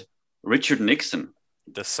elected Richard Nixon.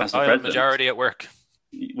 The silent majority at work.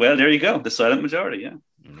 Well, there you go. The silent majority, yeah.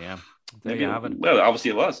 Yeah. There you have it. Well,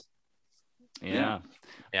 obviously it was. Yeah.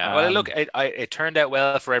 Well, look, it turned out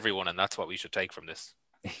well for everyone, and that's what we should take from this.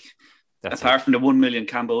 Apart from the 1 million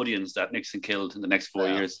Cambodians that Nixon killed in the next 4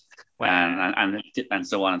 years, and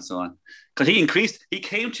so on and so on. Because he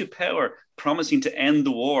came to power promising to end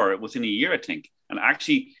the war within a year, I think, and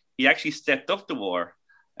he actually stepped up the war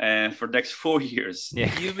for the next 4 years.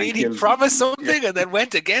 Yeah. You mean he promised something and then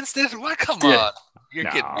went against it? What? Come on, you're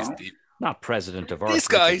kidding me, Steve. Not President of Earth, this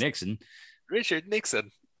guy, Richard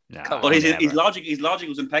Nixon. No, but his logic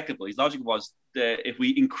was impeccable. His logic was that if we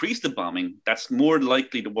increase the bombing, that's more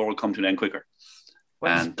likely the war will come to an end quicker.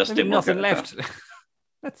 Well, and that's nothing left.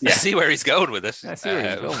 Let's see where he's going with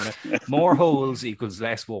it. More holes equals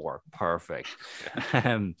less war. Perfect.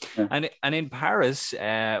 And in Paris,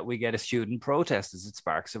 we get a student protest as it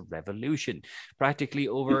sparks a revolution. Practically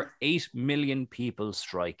over 8 million people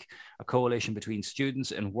strike. A coalition between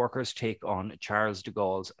students and workers take on Charles de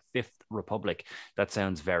Gaulle's Fifth Republic. That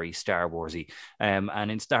sounds very Star Warsy.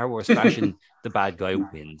 And in Star Wars fashion, the bad guy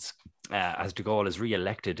wins as de Gaulle is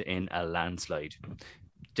re-elected in a landslide.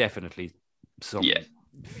 Definitely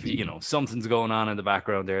something's going on in the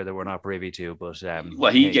background there that we're not privy to. But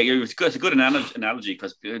it's a good analogy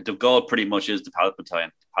because de Gaulle pretty much is the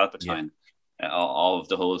Palpatine of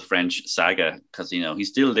the whole French saga, because he's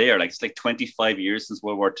still there. Like, it's like 25 years since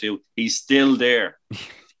World War II. He's still there,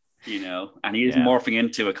 and he is morphing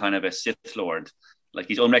into a kind of a Sith Lord. Like,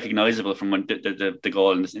 he's unrecognizable from when de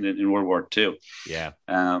Gaulle in World War II. Yeah.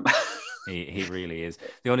 He really is.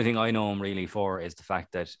 The only thing I know him really for is the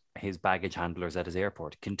fact that his baggage handlers at his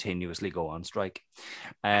airport continuously go on strike.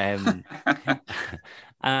 And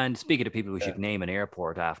speaking of people we should name an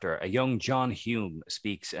airport after, a young John Hume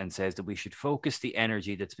speaks and says that we should focus the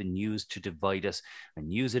energy that's been used to divide us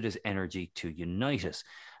and use it as energy to unite us,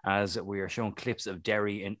 as we are shown clips of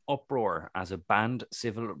Derry in uproar as a banned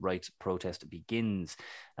civil rights protest begins.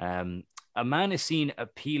 A man is seen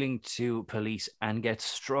appealing to police and gets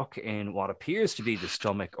struck in what appears to be the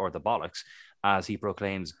stomach or the bollocks as he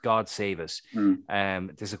proclaims, "God save us."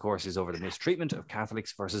 This, of course, is over the mistreatment of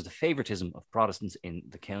Catholics versus the favoritism of Protestants in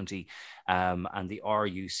the county, and the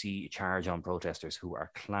RUC charge on protesters who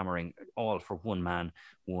are clamouring all for one man,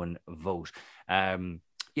 one vote. You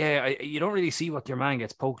don't really see what your man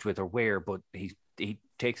gets poked with or where, but he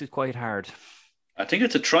takes it quite hard. I think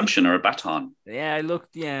it's a truncheon or a baton. Yeah.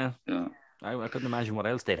 I couldn't imagine what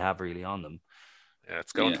else they'd have really on them. Yeah,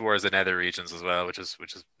 it's going towards the nether regions as well, which is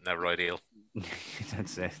never ideal.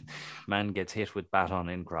 That's it. Man gets hit with baton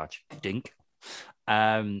in crotch. Dink.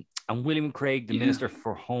 And William Craig, the Minister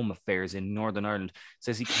for Home Affairs in Northern Ireland,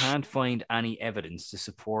 says he can't find any evidence to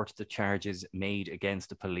support the charges made against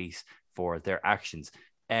the police for their actions.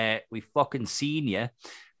 We fucking seen you.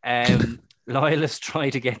 Loyalists try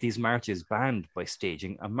to get these marches banned by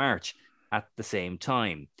staging a march at the same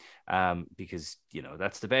time, because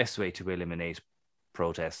that's the best way to eliminate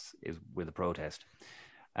protests is with a protest,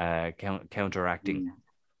 counteracting.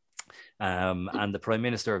 And the Prime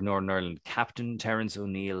Minister of Northern Ireland, Captain Terence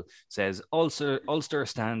O'Neill, says Ulster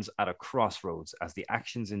stands at a crossroads as the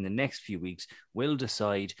actions in the next few weeks will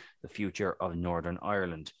decide the future of Northern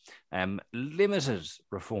Ireland. Limited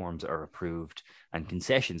reforms are approved and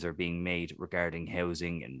concessions are being made regarding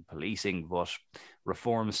housing and policing, but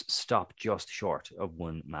reforms stop just short of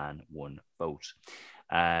one man, one vote.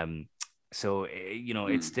 So,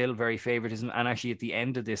 it's still very favoritism. And actually, at the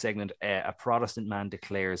end of this segment, a Protestant man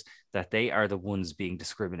declares that they are the ones being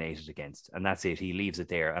discriminated against. And that's it. He leaves it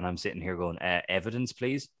there. And I'm sitting here going, evidence,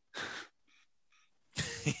 please.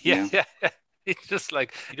 Yeah. He just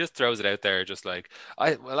throws it out there, just like,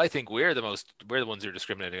 I think we're the ones who are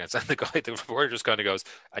discriminated against. And the reporter just kind of goes,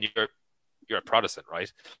 and you're a Protestant,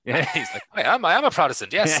 right? Yeah. He's like, I am a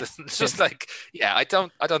Protestant, yes. Yeah. It's just like, I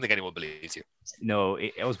don't think anyone believes you. No,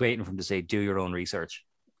 I was waiting for him to say, do your own research.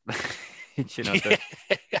 It's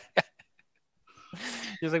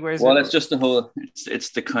like, where's it's just the whole, it's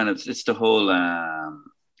the whole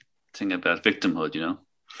thing about victimhood,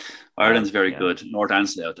 Ireland's very good, North and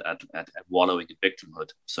South, at wallowing in victimhood.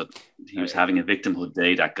 So he was having a victimhood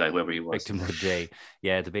day, that guy, whoever he was. Victimhood day.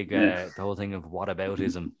 Yeah, the big, the whole thing of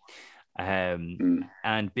whataboutism.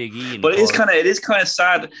 And Big E. But it is kind of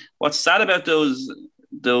sad. What's sad about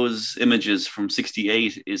those images from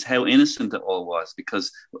 '68 is how innocent it all was,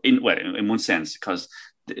 because in one sense, because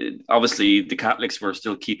obviously the Catholics were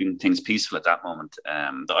still keeping things peaceful at that moment.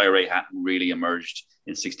 The IRA hadn't really emerged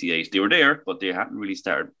in '68. They were there, but they hadn't really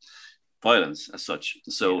started violence as such.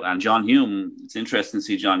 So, and John Hume, it's interesting to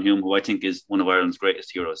see John Hume, who I think is one of Ireland's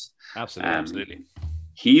greatest heroes. Absolutely.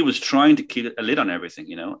 he was trying to keep a lid on everything,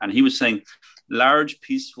 and he was saying large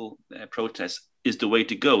peaceful protests is the way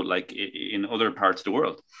to go, like in other parts of the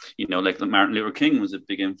world, like Martin Luther King was a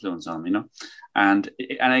big influence on him, and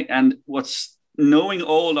what's knowing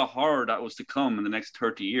all the horror that was to come in the next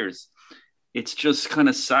 30 years, it's just kind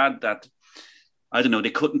of sad that, I don't know, they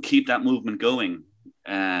couldn't keep that movement going,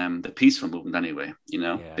 the peaceful movement anyway,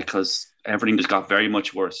 because everything just got very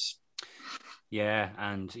much worse. Yeah,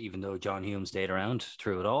 and even though John Hume stayed around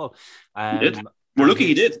through it all, he did. We're lucky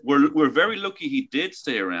he did. We're very lucky he did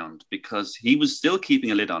stay around, because he was still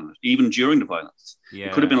keeping a lid on it, even during the violence. Yeah.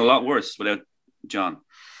 It could have been a lot worse without John.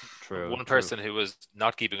 One person who was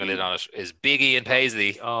not keeping a lid on it is Big Ian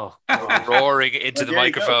Paisley, roaring into the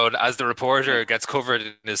microphone as the reporter gets covered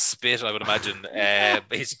in his spit, I would imagine.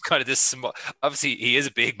 He's kind of this small, obviously he is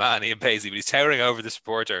a big man, Ian Paisley, but he's towering over this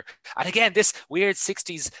reporter. And again, this weird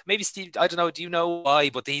 60s, maybe Steve, I don't know, do you know why,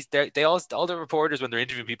 but they all the reporters, when they're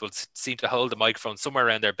interviewing people, seem to hold the microphone somewhere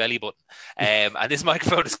around their belly button. And this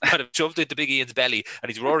microphone is kind of shoved into Big Ian's belly, and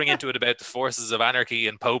he's roaring into it about the forces of anarchy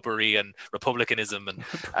and popery and republicanism and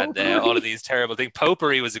all of these terrible things.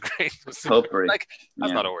 Popery was a great potpourri. Like,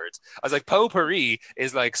 that's not a word. I was like, potpourri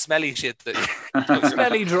is like smelly shit that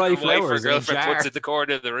smelly dry flowers girlfriend puts in the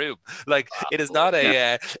corner of the room. Like, it is not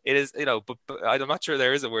a it is, but I'm not sure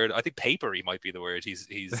there is a word. I think papery might be the word he's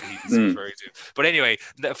referring to. But anyway,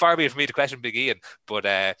 far be it for me to question Big Ian, but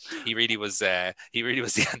he really was the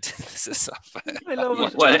antithesis of I love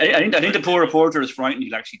it. Well, I think the poor reporter is frightened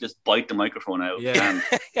he'll actually just bite the microphone out, and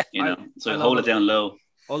so hold it down low.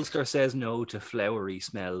 Ulster says no to flowery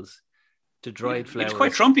smells, to dried flowers. It's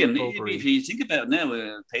quite Trumpian. If you think about it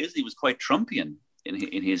now, Paisley was quite Trumpian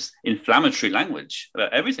in his inflammatory language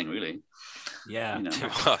about everything, really. Yeah,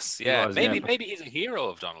 it was. Yeah, maybe he's a hero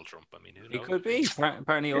of Donald Trump. I mean, who knows? He could be.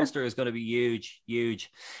 Apparently, Ulster is going to be huge.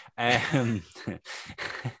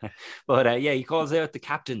 But he calls out the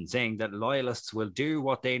captain, saying that loyalists will do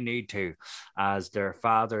what they need to, as their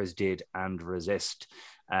fathers did, and resist.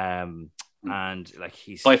 And like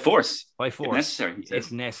he's by force if necessary.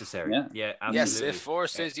 It's necessary. Yeah, absolutely. Yes, if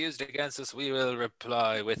force is used against us, we will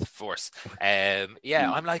reply with force. I'm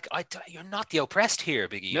like, you're not the oppressed here,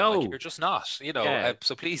 Biggie. No, like, you're just not.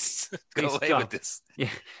 So please go away with this. Yeah,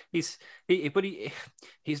 he's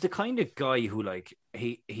the kind of guy who, like,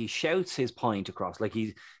 he shouts his point across. Like,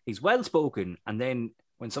 he's well spoken, and then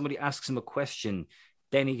when somebody asks him a question,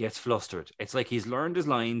 then he gets flustered. It's like he's learned his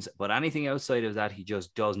lines, but anything outside of that, he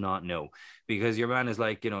just does not know. Because your man is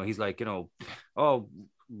like, he's like, oh,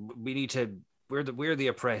 we need to, we're the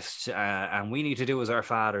oppressed, and we need to do as our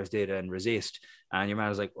fathers did and resist. And your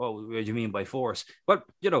man is like, oh, what do you mean by force? But,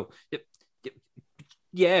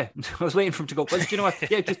 yeah, I was waiting for him to go, well, you know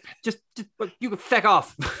what? Yeah, just you can feck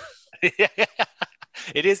off.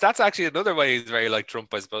 It is. That's actually another way he's very like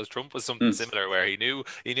Trump, I suppose. Trump was something similar, where he knew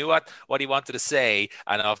what he wanted to say,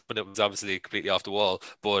 and often it was obviously completely off the wall.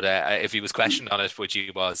 But if he was questioned on it, which he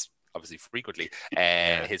was obviously frequently,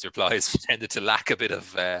 his replies tended to lack a bit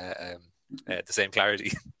of the same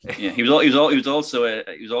clarity. Yeah, he was also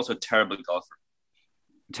a terrible golfer.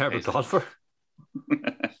 Terrible golfer.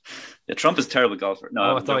 Yeah, Trump is a terrible golfer.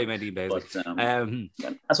 No, I thought you meant Ian Paisley.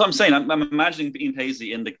 That's what I'm saying. I'm imagining Ian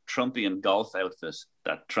Paisley in the Trumpian golf outfit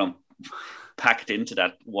that Trump packed into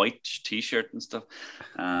that white T-shirt and stuff.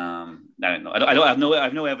 I don't know. I have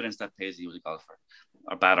no evidence that Paisley was a golfer,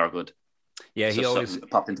 or bad or good. Yeah, he always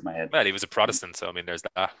popped into my head. Well, he was a Protestant, so I mean, there's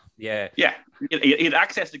that. Yeah. He had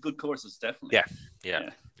access to good courses, definitely. Yeah.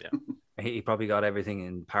 He probably got everything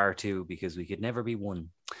in par 2 because we could never be one.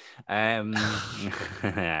 But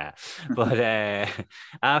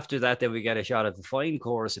after that, then we get a shot of the fine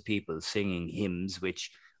chorus of people singing hymns,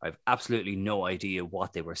 which I've absolutely no idea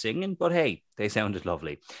what they were singing, but hey, they sounded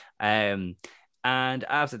lovely. And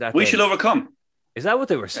after that, we shall overcome. Is that what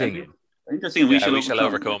they were singing? I think they're singing we shall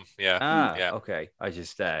overcome. Yeah. Okay. I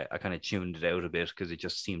just I kind of tuned it out a bit because it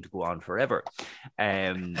just seemed to go on forever.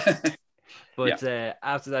 But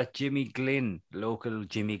after that, Jimmy Glynn, local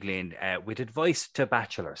Jimmy Glynn, with advice to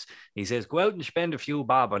bachelors, he says, go out and spend a few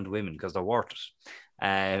bob on the women because they're worth it.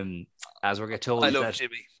 As we're get told, I love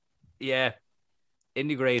Jimmy. Yeah,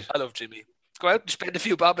 indie great. I love Jimmy. Go out and spend a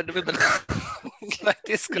few bob on the women. Like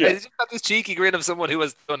this guy, he's got this cheeky grin of someone who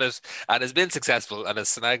has done it and has been successful and has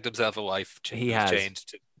snagged himself a wife.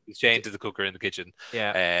 He's chained to the cooker in the kitchen,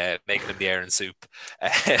 making him the air and soup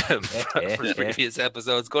for previous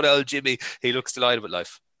episodes. Good old Jimmy. He looks delighted with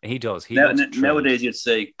life. He does. Nowadays, you'd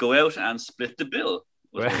say, go out and split the bill.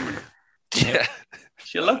 Yeah.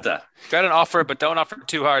 She'll love that. Get an offer, but don't offer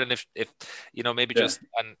too hard. And if maybe Yeah. just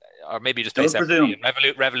or maybe just Don't pay separately presume.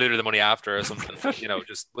 and Revolut the money after or something.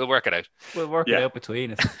 Just we'll work it out. We'll work it Yeah. out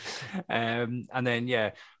between us. And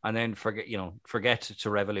then forget to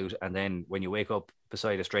Revolut. And then when you wake up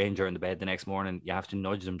beside a stranger in the bed the next morning, you have to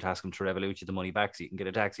nudge them to ask them to Revolut you the money back so you can get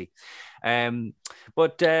a taxi.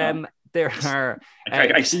 There are.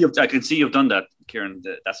 I see I can see you've done that, Kieran.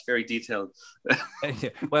 That's very detailed.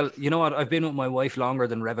 Well, you know what? I've been with my wife longer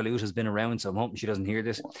than Revolut has been around, so I'm hoping she doesn't hear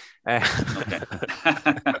this. Okay.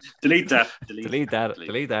 Delete that. Delete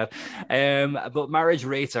that. But marriage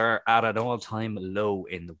rates are at an all-time low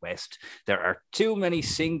in the West. There are too many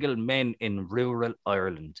single men in rural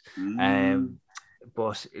Ireland.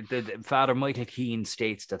 But the Father Michael Keane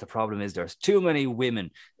states that the problem is there's too many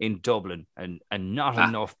women in Dublin and not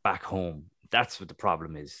enough back home. That's what the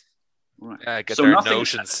problem is. Right. Get So their nothing-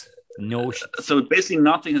 notions. So basically,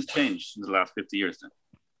 nothing has changed in the last 50 years. Then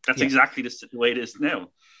that's exactly the way it is now.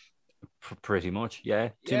 Pretty much, yeah.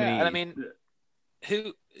 And I mean,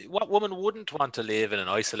 what woman wouldn't want to live in an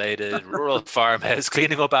isolated rural farmhouse,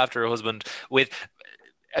 cleaning up after her husband, with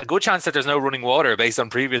a good chance that there's no running water based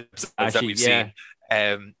on previous episodes that we've seen.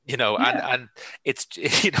 And it's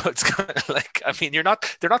it's kind of like, I mean, they're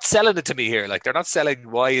not selling it to me here. Like, they're not selling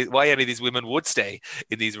why any of these women would stay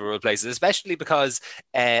in these rural places, especially because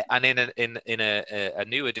and in a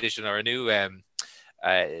new edition or a new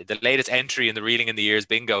the latest entry in the Reeling in the Years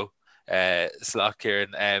bingo slot,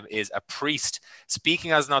 Kieran, is a priest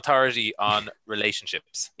speaking as an authority on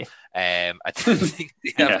relationships. I think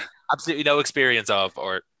they have absolutely no experience of,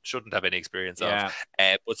 or shouldn't have any experience of,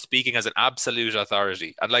 but speaking as an absolute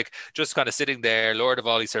authority, and like just kind of sitting there, Lord of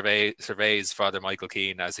all, he surveys Father Michael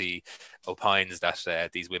Keane as he opines that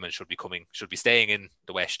these women should be staying in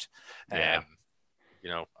the West. And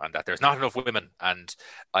that there's not enough women, and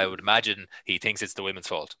I would imagine he thinks it's the women's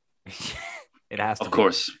fault. It has to Of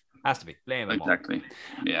course. Has to be. Blame them Exactly.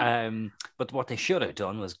 all. Yeah. But what they should have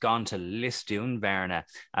done was gone to Lisdoonvarna,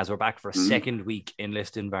 as we're back for a second week in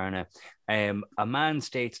Lisdoonvarna. A man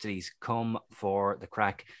states that he's come for the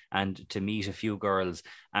crack and to meet a few girls.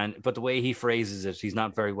 But the way he phrases it, he's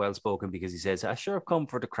not very well spoken, because he says, I sure have come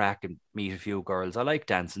for the crack and meet a few girls. I like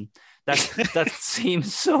dancing. That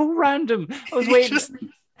seems so random. I was waiting.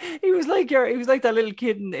 He was like that little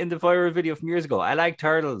kid in the viral video from years ago. I like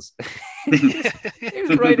turtles. He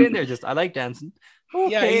was right in there. Just, I like dancing. Okay.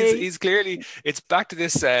 Yeah, he's clearly, it's back to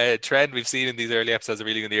this trend we've seen in these early episodes of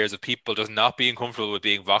Reeling in the Years of people just not being comfortable with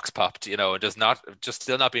being vox popped, and just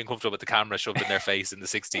still not being comfortable with the camera shoved in their face in the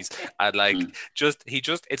 60s. And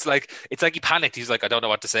it's like he panicked. He's like, I don't know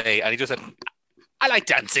what to say. And he just said, I like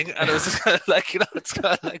dancing. And it was just kind of like, it's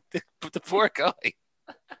kind of like the poor guy.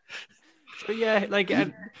 So yeah,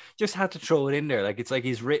 and just had to throw it in there. Like, it's like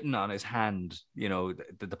he's written on his hand,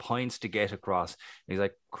 the points to get across. He's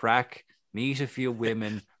like, crack, meet a few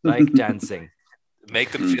women, like dancing. Make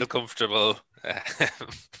them feel comfortable.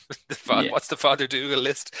 What's the Father Dougal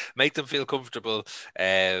list? Make them feel comfortable.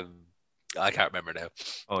 I can't remember now.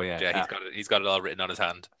 Oh yeah. Yeah, he's got it all written on his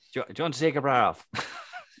hand. Do you want to take a bra off?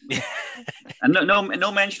 And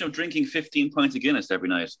no mention of drinking 15 pints of Guinness every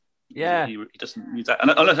night. Yeah, he doesn't use that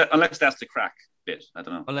unless that's the crack bit. I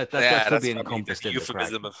don't know. Unless that could be encompassed in the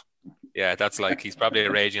euphemism crack. of. Yeah, that's like he's probably a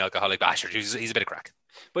raging alcoholic. Sure, he's a bit of crack.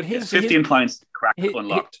 But his 15 pints crack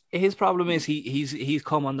unlocked. His problem is he's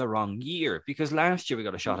come on the wrong year, because last year we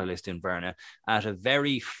got a shot of Lisdoonvarna at a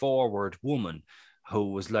very forward woman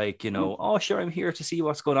who was like, oh, sure, I'm here to see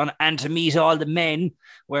what's going on and to meet all the men.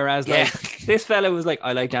 Whereas this fella was like,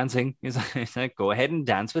 I like dancing. He's like, go ahead and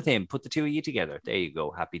dance with him. Put the two of you together. There you go.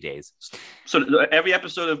 Happy days. So every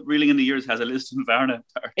episode of Reeling in the Years has a Lisdoonvarna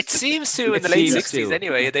part. It seems to in the late 60s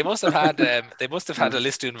anyway. They must have had a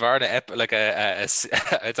Lisdoonvarna like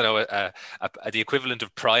I don't know, the equivalent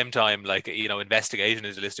of prime time, like, investigation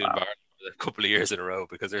into Lisdoonvarna. A couple of years in a row,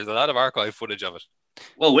 because there's a lot of archive footage of it.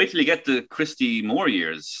 Well, wait till you get the Christy Moore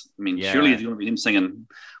years. I mean, surely it's going to be him singing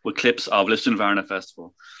with clips of Lisdoonvarna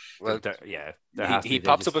Festival. Well, he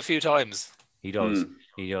pops up a few times. He does.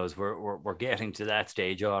 He does. We're getting to that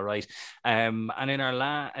stage, all right. And in our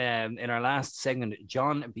last segment,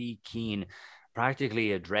 John B. Keane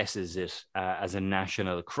practically addresses it as a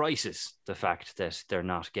national crisis, the fact that they're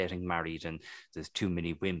not getting married and there's too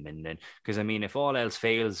many women. And because, I mean, if all else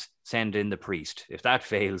fails, send in the priest. If that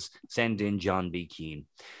fails, send in John B. Keane.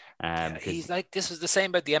 He's like, this was the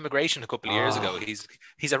same about the emigration a couple of years ago.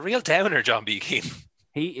 He's a real downer, John B. Keane.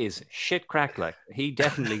 He is shit crack. Like, he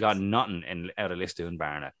definitely got nothing out of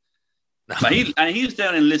Lisdoonvarna. And he's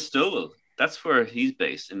down in Listowel. That's where he's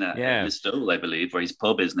based, in Listowel, I believe, where his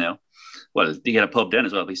pub is now. Well, he had a pub then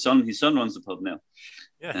as well. His son runs the pub now.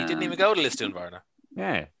 Yeah, he didn't even go to Lisdoonvarna.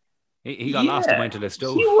 Yeah. He got lost and went to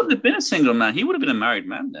Listowel. He wouldn't have been a single man. He would have been a married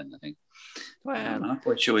man then, I think. Well, I'm not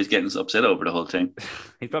quite sure he's getting upset over the whole thing.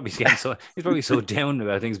 He's probably so down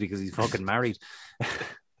about things because he's fucking married.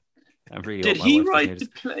 I'm really Did he write the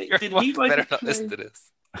play? Did he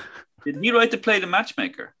write the play The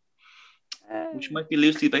Matchmaker? Which might be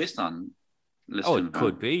loosely based on Lisdoonvarna. It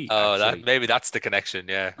could be. Maybe that's the connection,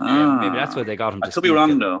 yeah. Maybe that's where they got him to I could be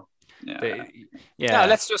wrong though. Yeah,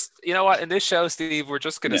 let's just, you know what, in this show, Steve, we're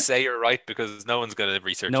just going to say you're right because no one's going to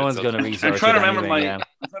research no one's going to research I'm trying to remember I'm trying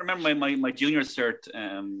to remember my junior cert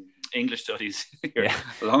English studies here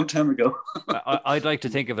a long time ago. I'd like to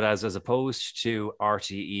think of it as opposed to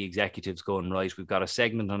RTE executives going, right, we've got a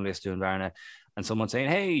segment on Lisdoonvarna and someone saying,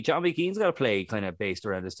 hey, John B. Keane's got a play kind of based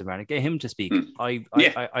around Lisdoonvarna, get him to speak. I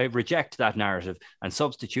reject that narrative and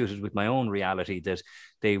substitute it with my own reality that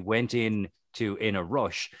they went in a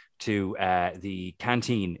rush to the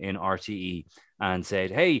canteen in RTE and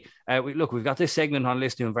said, hey, we've got this segment on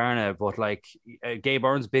Lisdoonvarna, but like Gay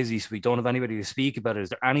Byrne's busy, so we don't have anybody to speak about it. Is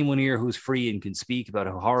there anyone here who's free and can speak about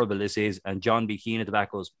how horrible this is? And John B. Keane at the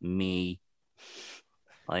back goes, me.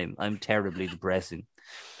 I'm terribly depressing.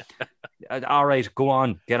 All right, go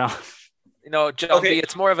on, get on. You know, John B,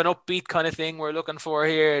 it's more of an upbeat kind of thing we're looking for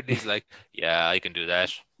here. And he's like, yeah, I can do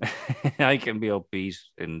that. I can be upbeat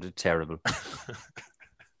and terrible.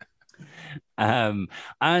 And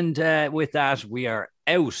with that, we are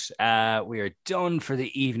out. We are done for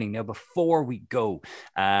the evening. Now, before we go,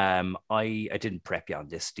 I didn't prep you on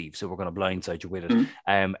this, Steve, so we're going to blindside you with it.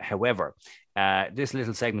 However, this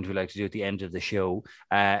little segment we like to do at the end of the show,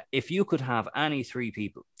 if you could have any three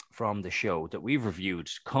people from the show that we've reviewed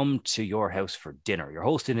come to your house for dinner, you're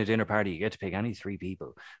hosting a dinner party, you get to pick any three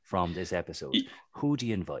people from this episode. Who do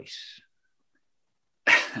you invite?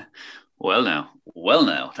 Well now,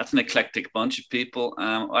 that's an eclectic bunch of people.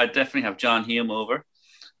 I'd definitely have John Hume over.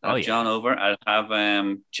 John over. I'd have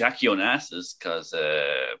Jackie Onassis because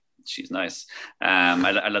she's nice.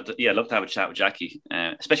 I'd love to have a chat with Jackie,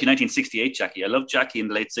 especially 1968 Jackie. I love Jackie in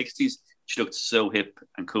the late 60s. She looked so hip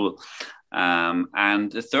and cool.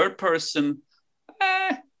 And the third person,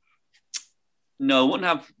 no, I wouldn't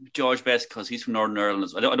have George Best because he's from Northern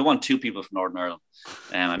Ireland. I don't want two people from Northern Ireland.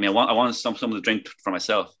 I want some of the drink for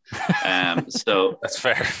myself. So that's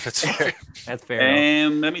fair. That's fair.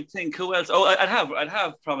 Let me think. Who else? Oh, I'd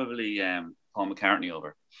have probably Paul McCartney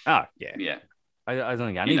over. Yeah. I don't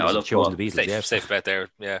think any of us have chosen the Beatles. Safe bet there.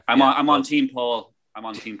 Yeah. I'm on Team Paul. I'm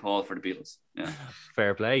on Team Paul for the Beatles. Yeah.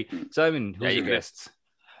 Fair play, Simon. Who's your guests?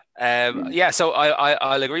 So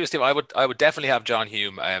I'll agree with Steve. I would definitely have John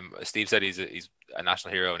Hume. Steve said he's a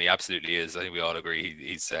national hero, and he absolutely is. I think we all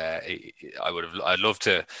agree. I'd love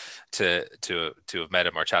to have met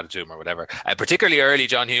him or chatted to him or whatever. Particularly early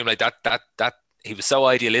John Hume, like that he was so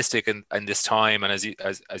idealistic in this time, and as you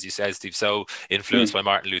said, Steve, so influenced by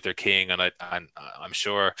Martin Luther King, and I'm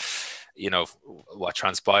sure, you know, what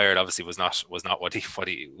transpired obviously was not what he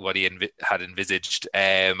had envisaged.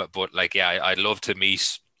 But like, yeah, I'd love to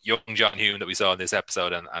meet young John Hume that we saw in this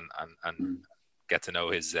episode and get to know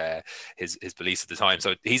his beliefs at the time.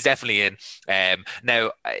 So he's definitely in.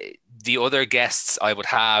 Now the other guests I would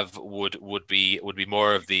have would be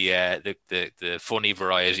more of the funny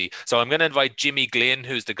variety. So I'm going to invite Jimmy Glynn,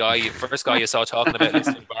 who's the first guy you saw talking about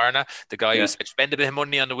Lisdoonvarna, the guy who said spend a bit of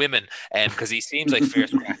money on the women, because he seems like fierce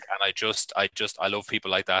crack, and I love people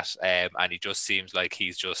like that, and he just seems like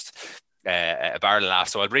he's just a barrel of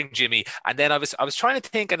laughs. So I'll bring Jimmy, and then I was trying to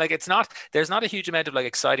think, and like there's not a huge amount of like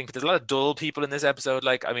exciting, but there's a lot of dull people in this episode.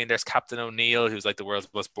 Like, I mean, there's Captain O'Neill, who's like the world's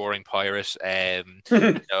most boring pirate,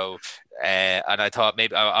 you know, and I thought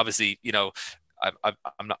maybe obviously, you know, I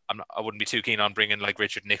wouldn't be too keen on bringing like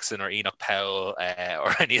Richard Nixon or Enoch Powell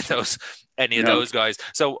or any of those guys.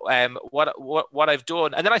 So what I've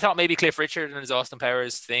done, and then I thought maybe Cliff Richard and his Austin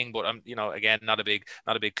Powers thing, but I'm, you know, again, not a big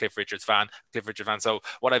Cliff Richard fan. So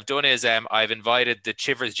what I've done is I've invited the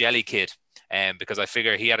Chivers Jelly Kid, because I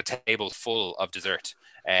figure he had a table full of dessert.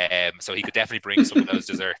 So he could definitely bring some of those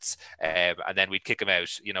desserts, and then we'd kick him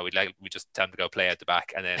out. You know, we'd just tell him to go play at the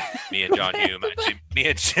back, and then me and John Hume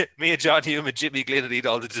and Jimmy Glynn would eat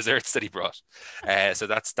all the desserts that he brought. So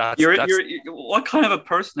that's you're what kind of a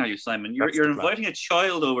person are you, Simon? You're inviting a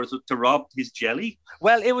child over to rob his jelly?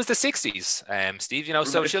 Well, it was the 60s, Steve. You know,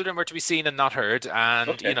 so children were to be seen and not heard,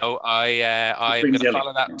 and you know, I'm going to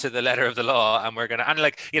follow that to the letter of the law, and we're going to, and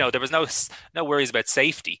like, you know, there was no worries about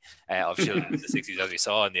safety of children in the 60s, as we saw.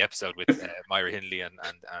 saw in the episode with Myra Hindley and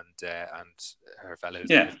her fellow who's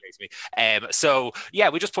me. So yeah,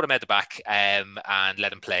 we just put him out the back and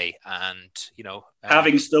let him play, and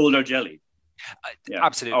having stole our jelly.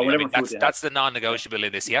 Absolutely. I mean, that's the non-negotiable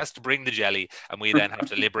in this. He has to bring the jelly, and we then have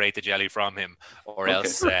to liberate the jelly from him, or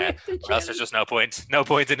else there's just no point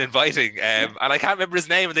in inviting. And I can't remember his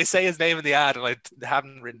name, and they say his name in the ad, and I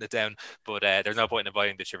haven't written it down. But there's no point in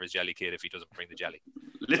inviting the Shivers Jelly Kid if he doesn't bring the jelly.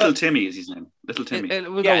 Little Timmy is his name. Little Timmy.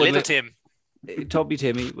 Little Tim. Tubby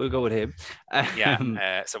Timmy, we'll go with him.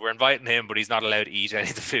 So we're inviting him, but he's not allowed to eat any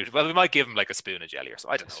of the food. Well, we might give him like a spoon of jelly or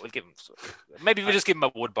something. I don't know. We'll give him. Maybe we'll just give him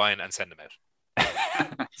a Woodbine and send him out.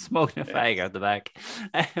 Smoking a fag out the back.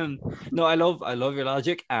 No, I love your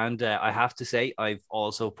logic, and I have to say I've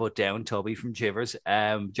also put down Tubby from Shivers,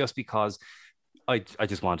 just because I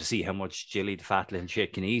just want to see how much Jilly the fat little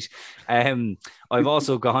shit can eat. I've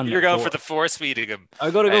also gone. You're going for the force feeding him.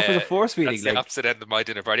 I've got to go for the force feeding. That's the opposite end of my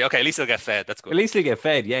dinner party. Okay, at least he'll get fed. That's good. At least he'll get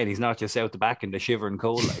fed, yeah, and he's not just out the back in the shivering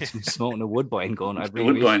cold, like smoking a Woodbine, going,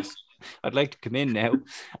 I'd like to come in now.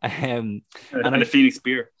 And a Phoenix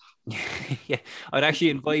beer. Yeah, I'd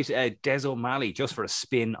actually invite Des O'Malley just for a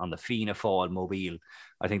spin on the Fianna Fáil mobile.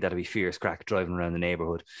 I think that'd be fierce crack driving around the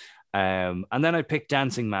neighbourhood. And then I'd pick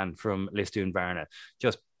Dancing Man from Lisdoon Barna,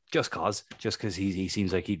 just because he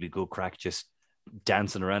seems like he'd be good crack, just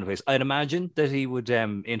dancing around the place. I'd imagine that he would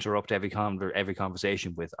interrupt every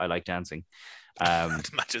conversation with "I like dancing." Kind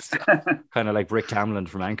of like Rick Tamlin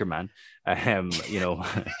from Anchorman.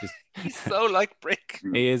 He's so like Brick.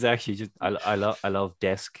 He is actually just. I love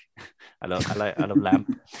desk. I love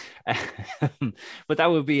lamp. But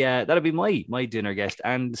that'd be my dinner guest.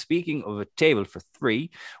 And speaking of a table for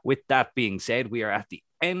three, with that being said, we are at the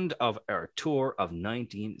end of our tour of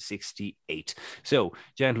 1968. So,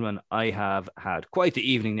 gentlemen, I have had quite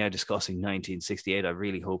the evening now discussing 1968. I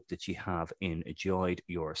really hope that you have enjoyed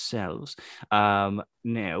yourselves.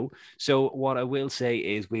 Now, so what I will say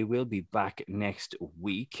is we will be back next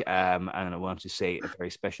week, and I want to say a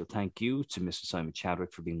very special thank you to Mr. Simon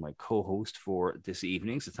Chadwick for being my co-host for this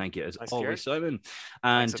evening. So thank you as always, Simon.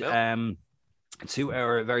 And to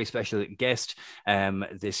our very special guest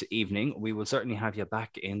this evening, we will certainly have you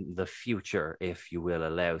back in the future, if you will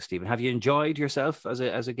allow. Stephen, have you enjoyed yourself as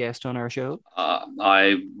a guest on our show?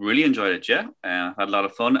 I really enjoyed it. Yeah, had a lot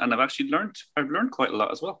of fun, and I've learned quite a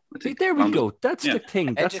lot as well. See, there we go. That's the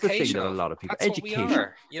thing. That's the thing that a lot of people. That's education. What we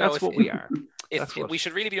are. That's what we are. We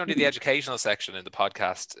should really be under the educational section in the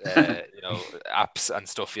podcast, apps and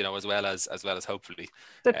stuff, as well as hopefully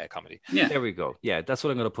comedy. Yeah, there we go. Yeah, that's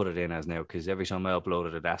what I'm going to put it in as now, because every time I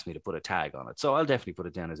upload it asked me to put a tag on it. So I'll definitely put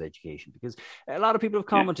it down as education, because a lot of people have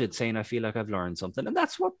commented saying I feel like I've learned something, and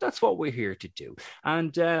that's what we're here to do.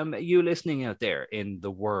 And you listening out there in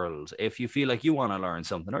the world, if you feel like you want to learn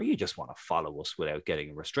something, or you just want to follow us without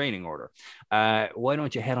getting a restraining order, why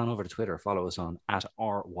don't you head on over to Twitter, follow us on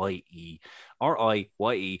 @RYE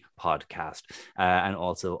podcast, and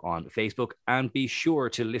also on Facebook, and be sure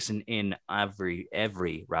to listen in every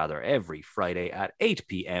Friday at 8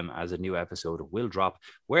 p.m. as a new episode will drop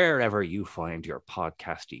wherever you find your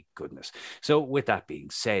podcasty goodness. So with that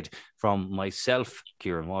being said, from myself,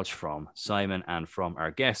 Kieran Walsh, from Simon, and from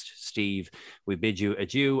our guest Steve, we bid you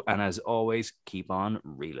adieu, and as always, keep on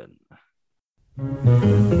reeling.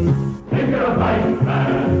 If you're a fighting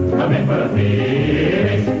man, come in for a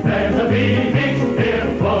Phoenix. There's a Phoenix here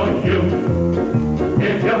for you.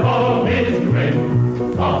 If your home is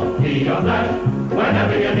grim, coffee or black,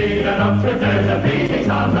 whenever you need an uplift, there's a Phoenix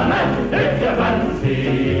on the left. If you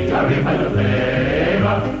fancy a real kind of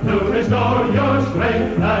flavor to restore your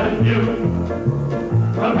strength and youth,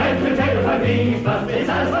 from head to tail, my Phoenix must be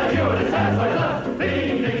satisfied you.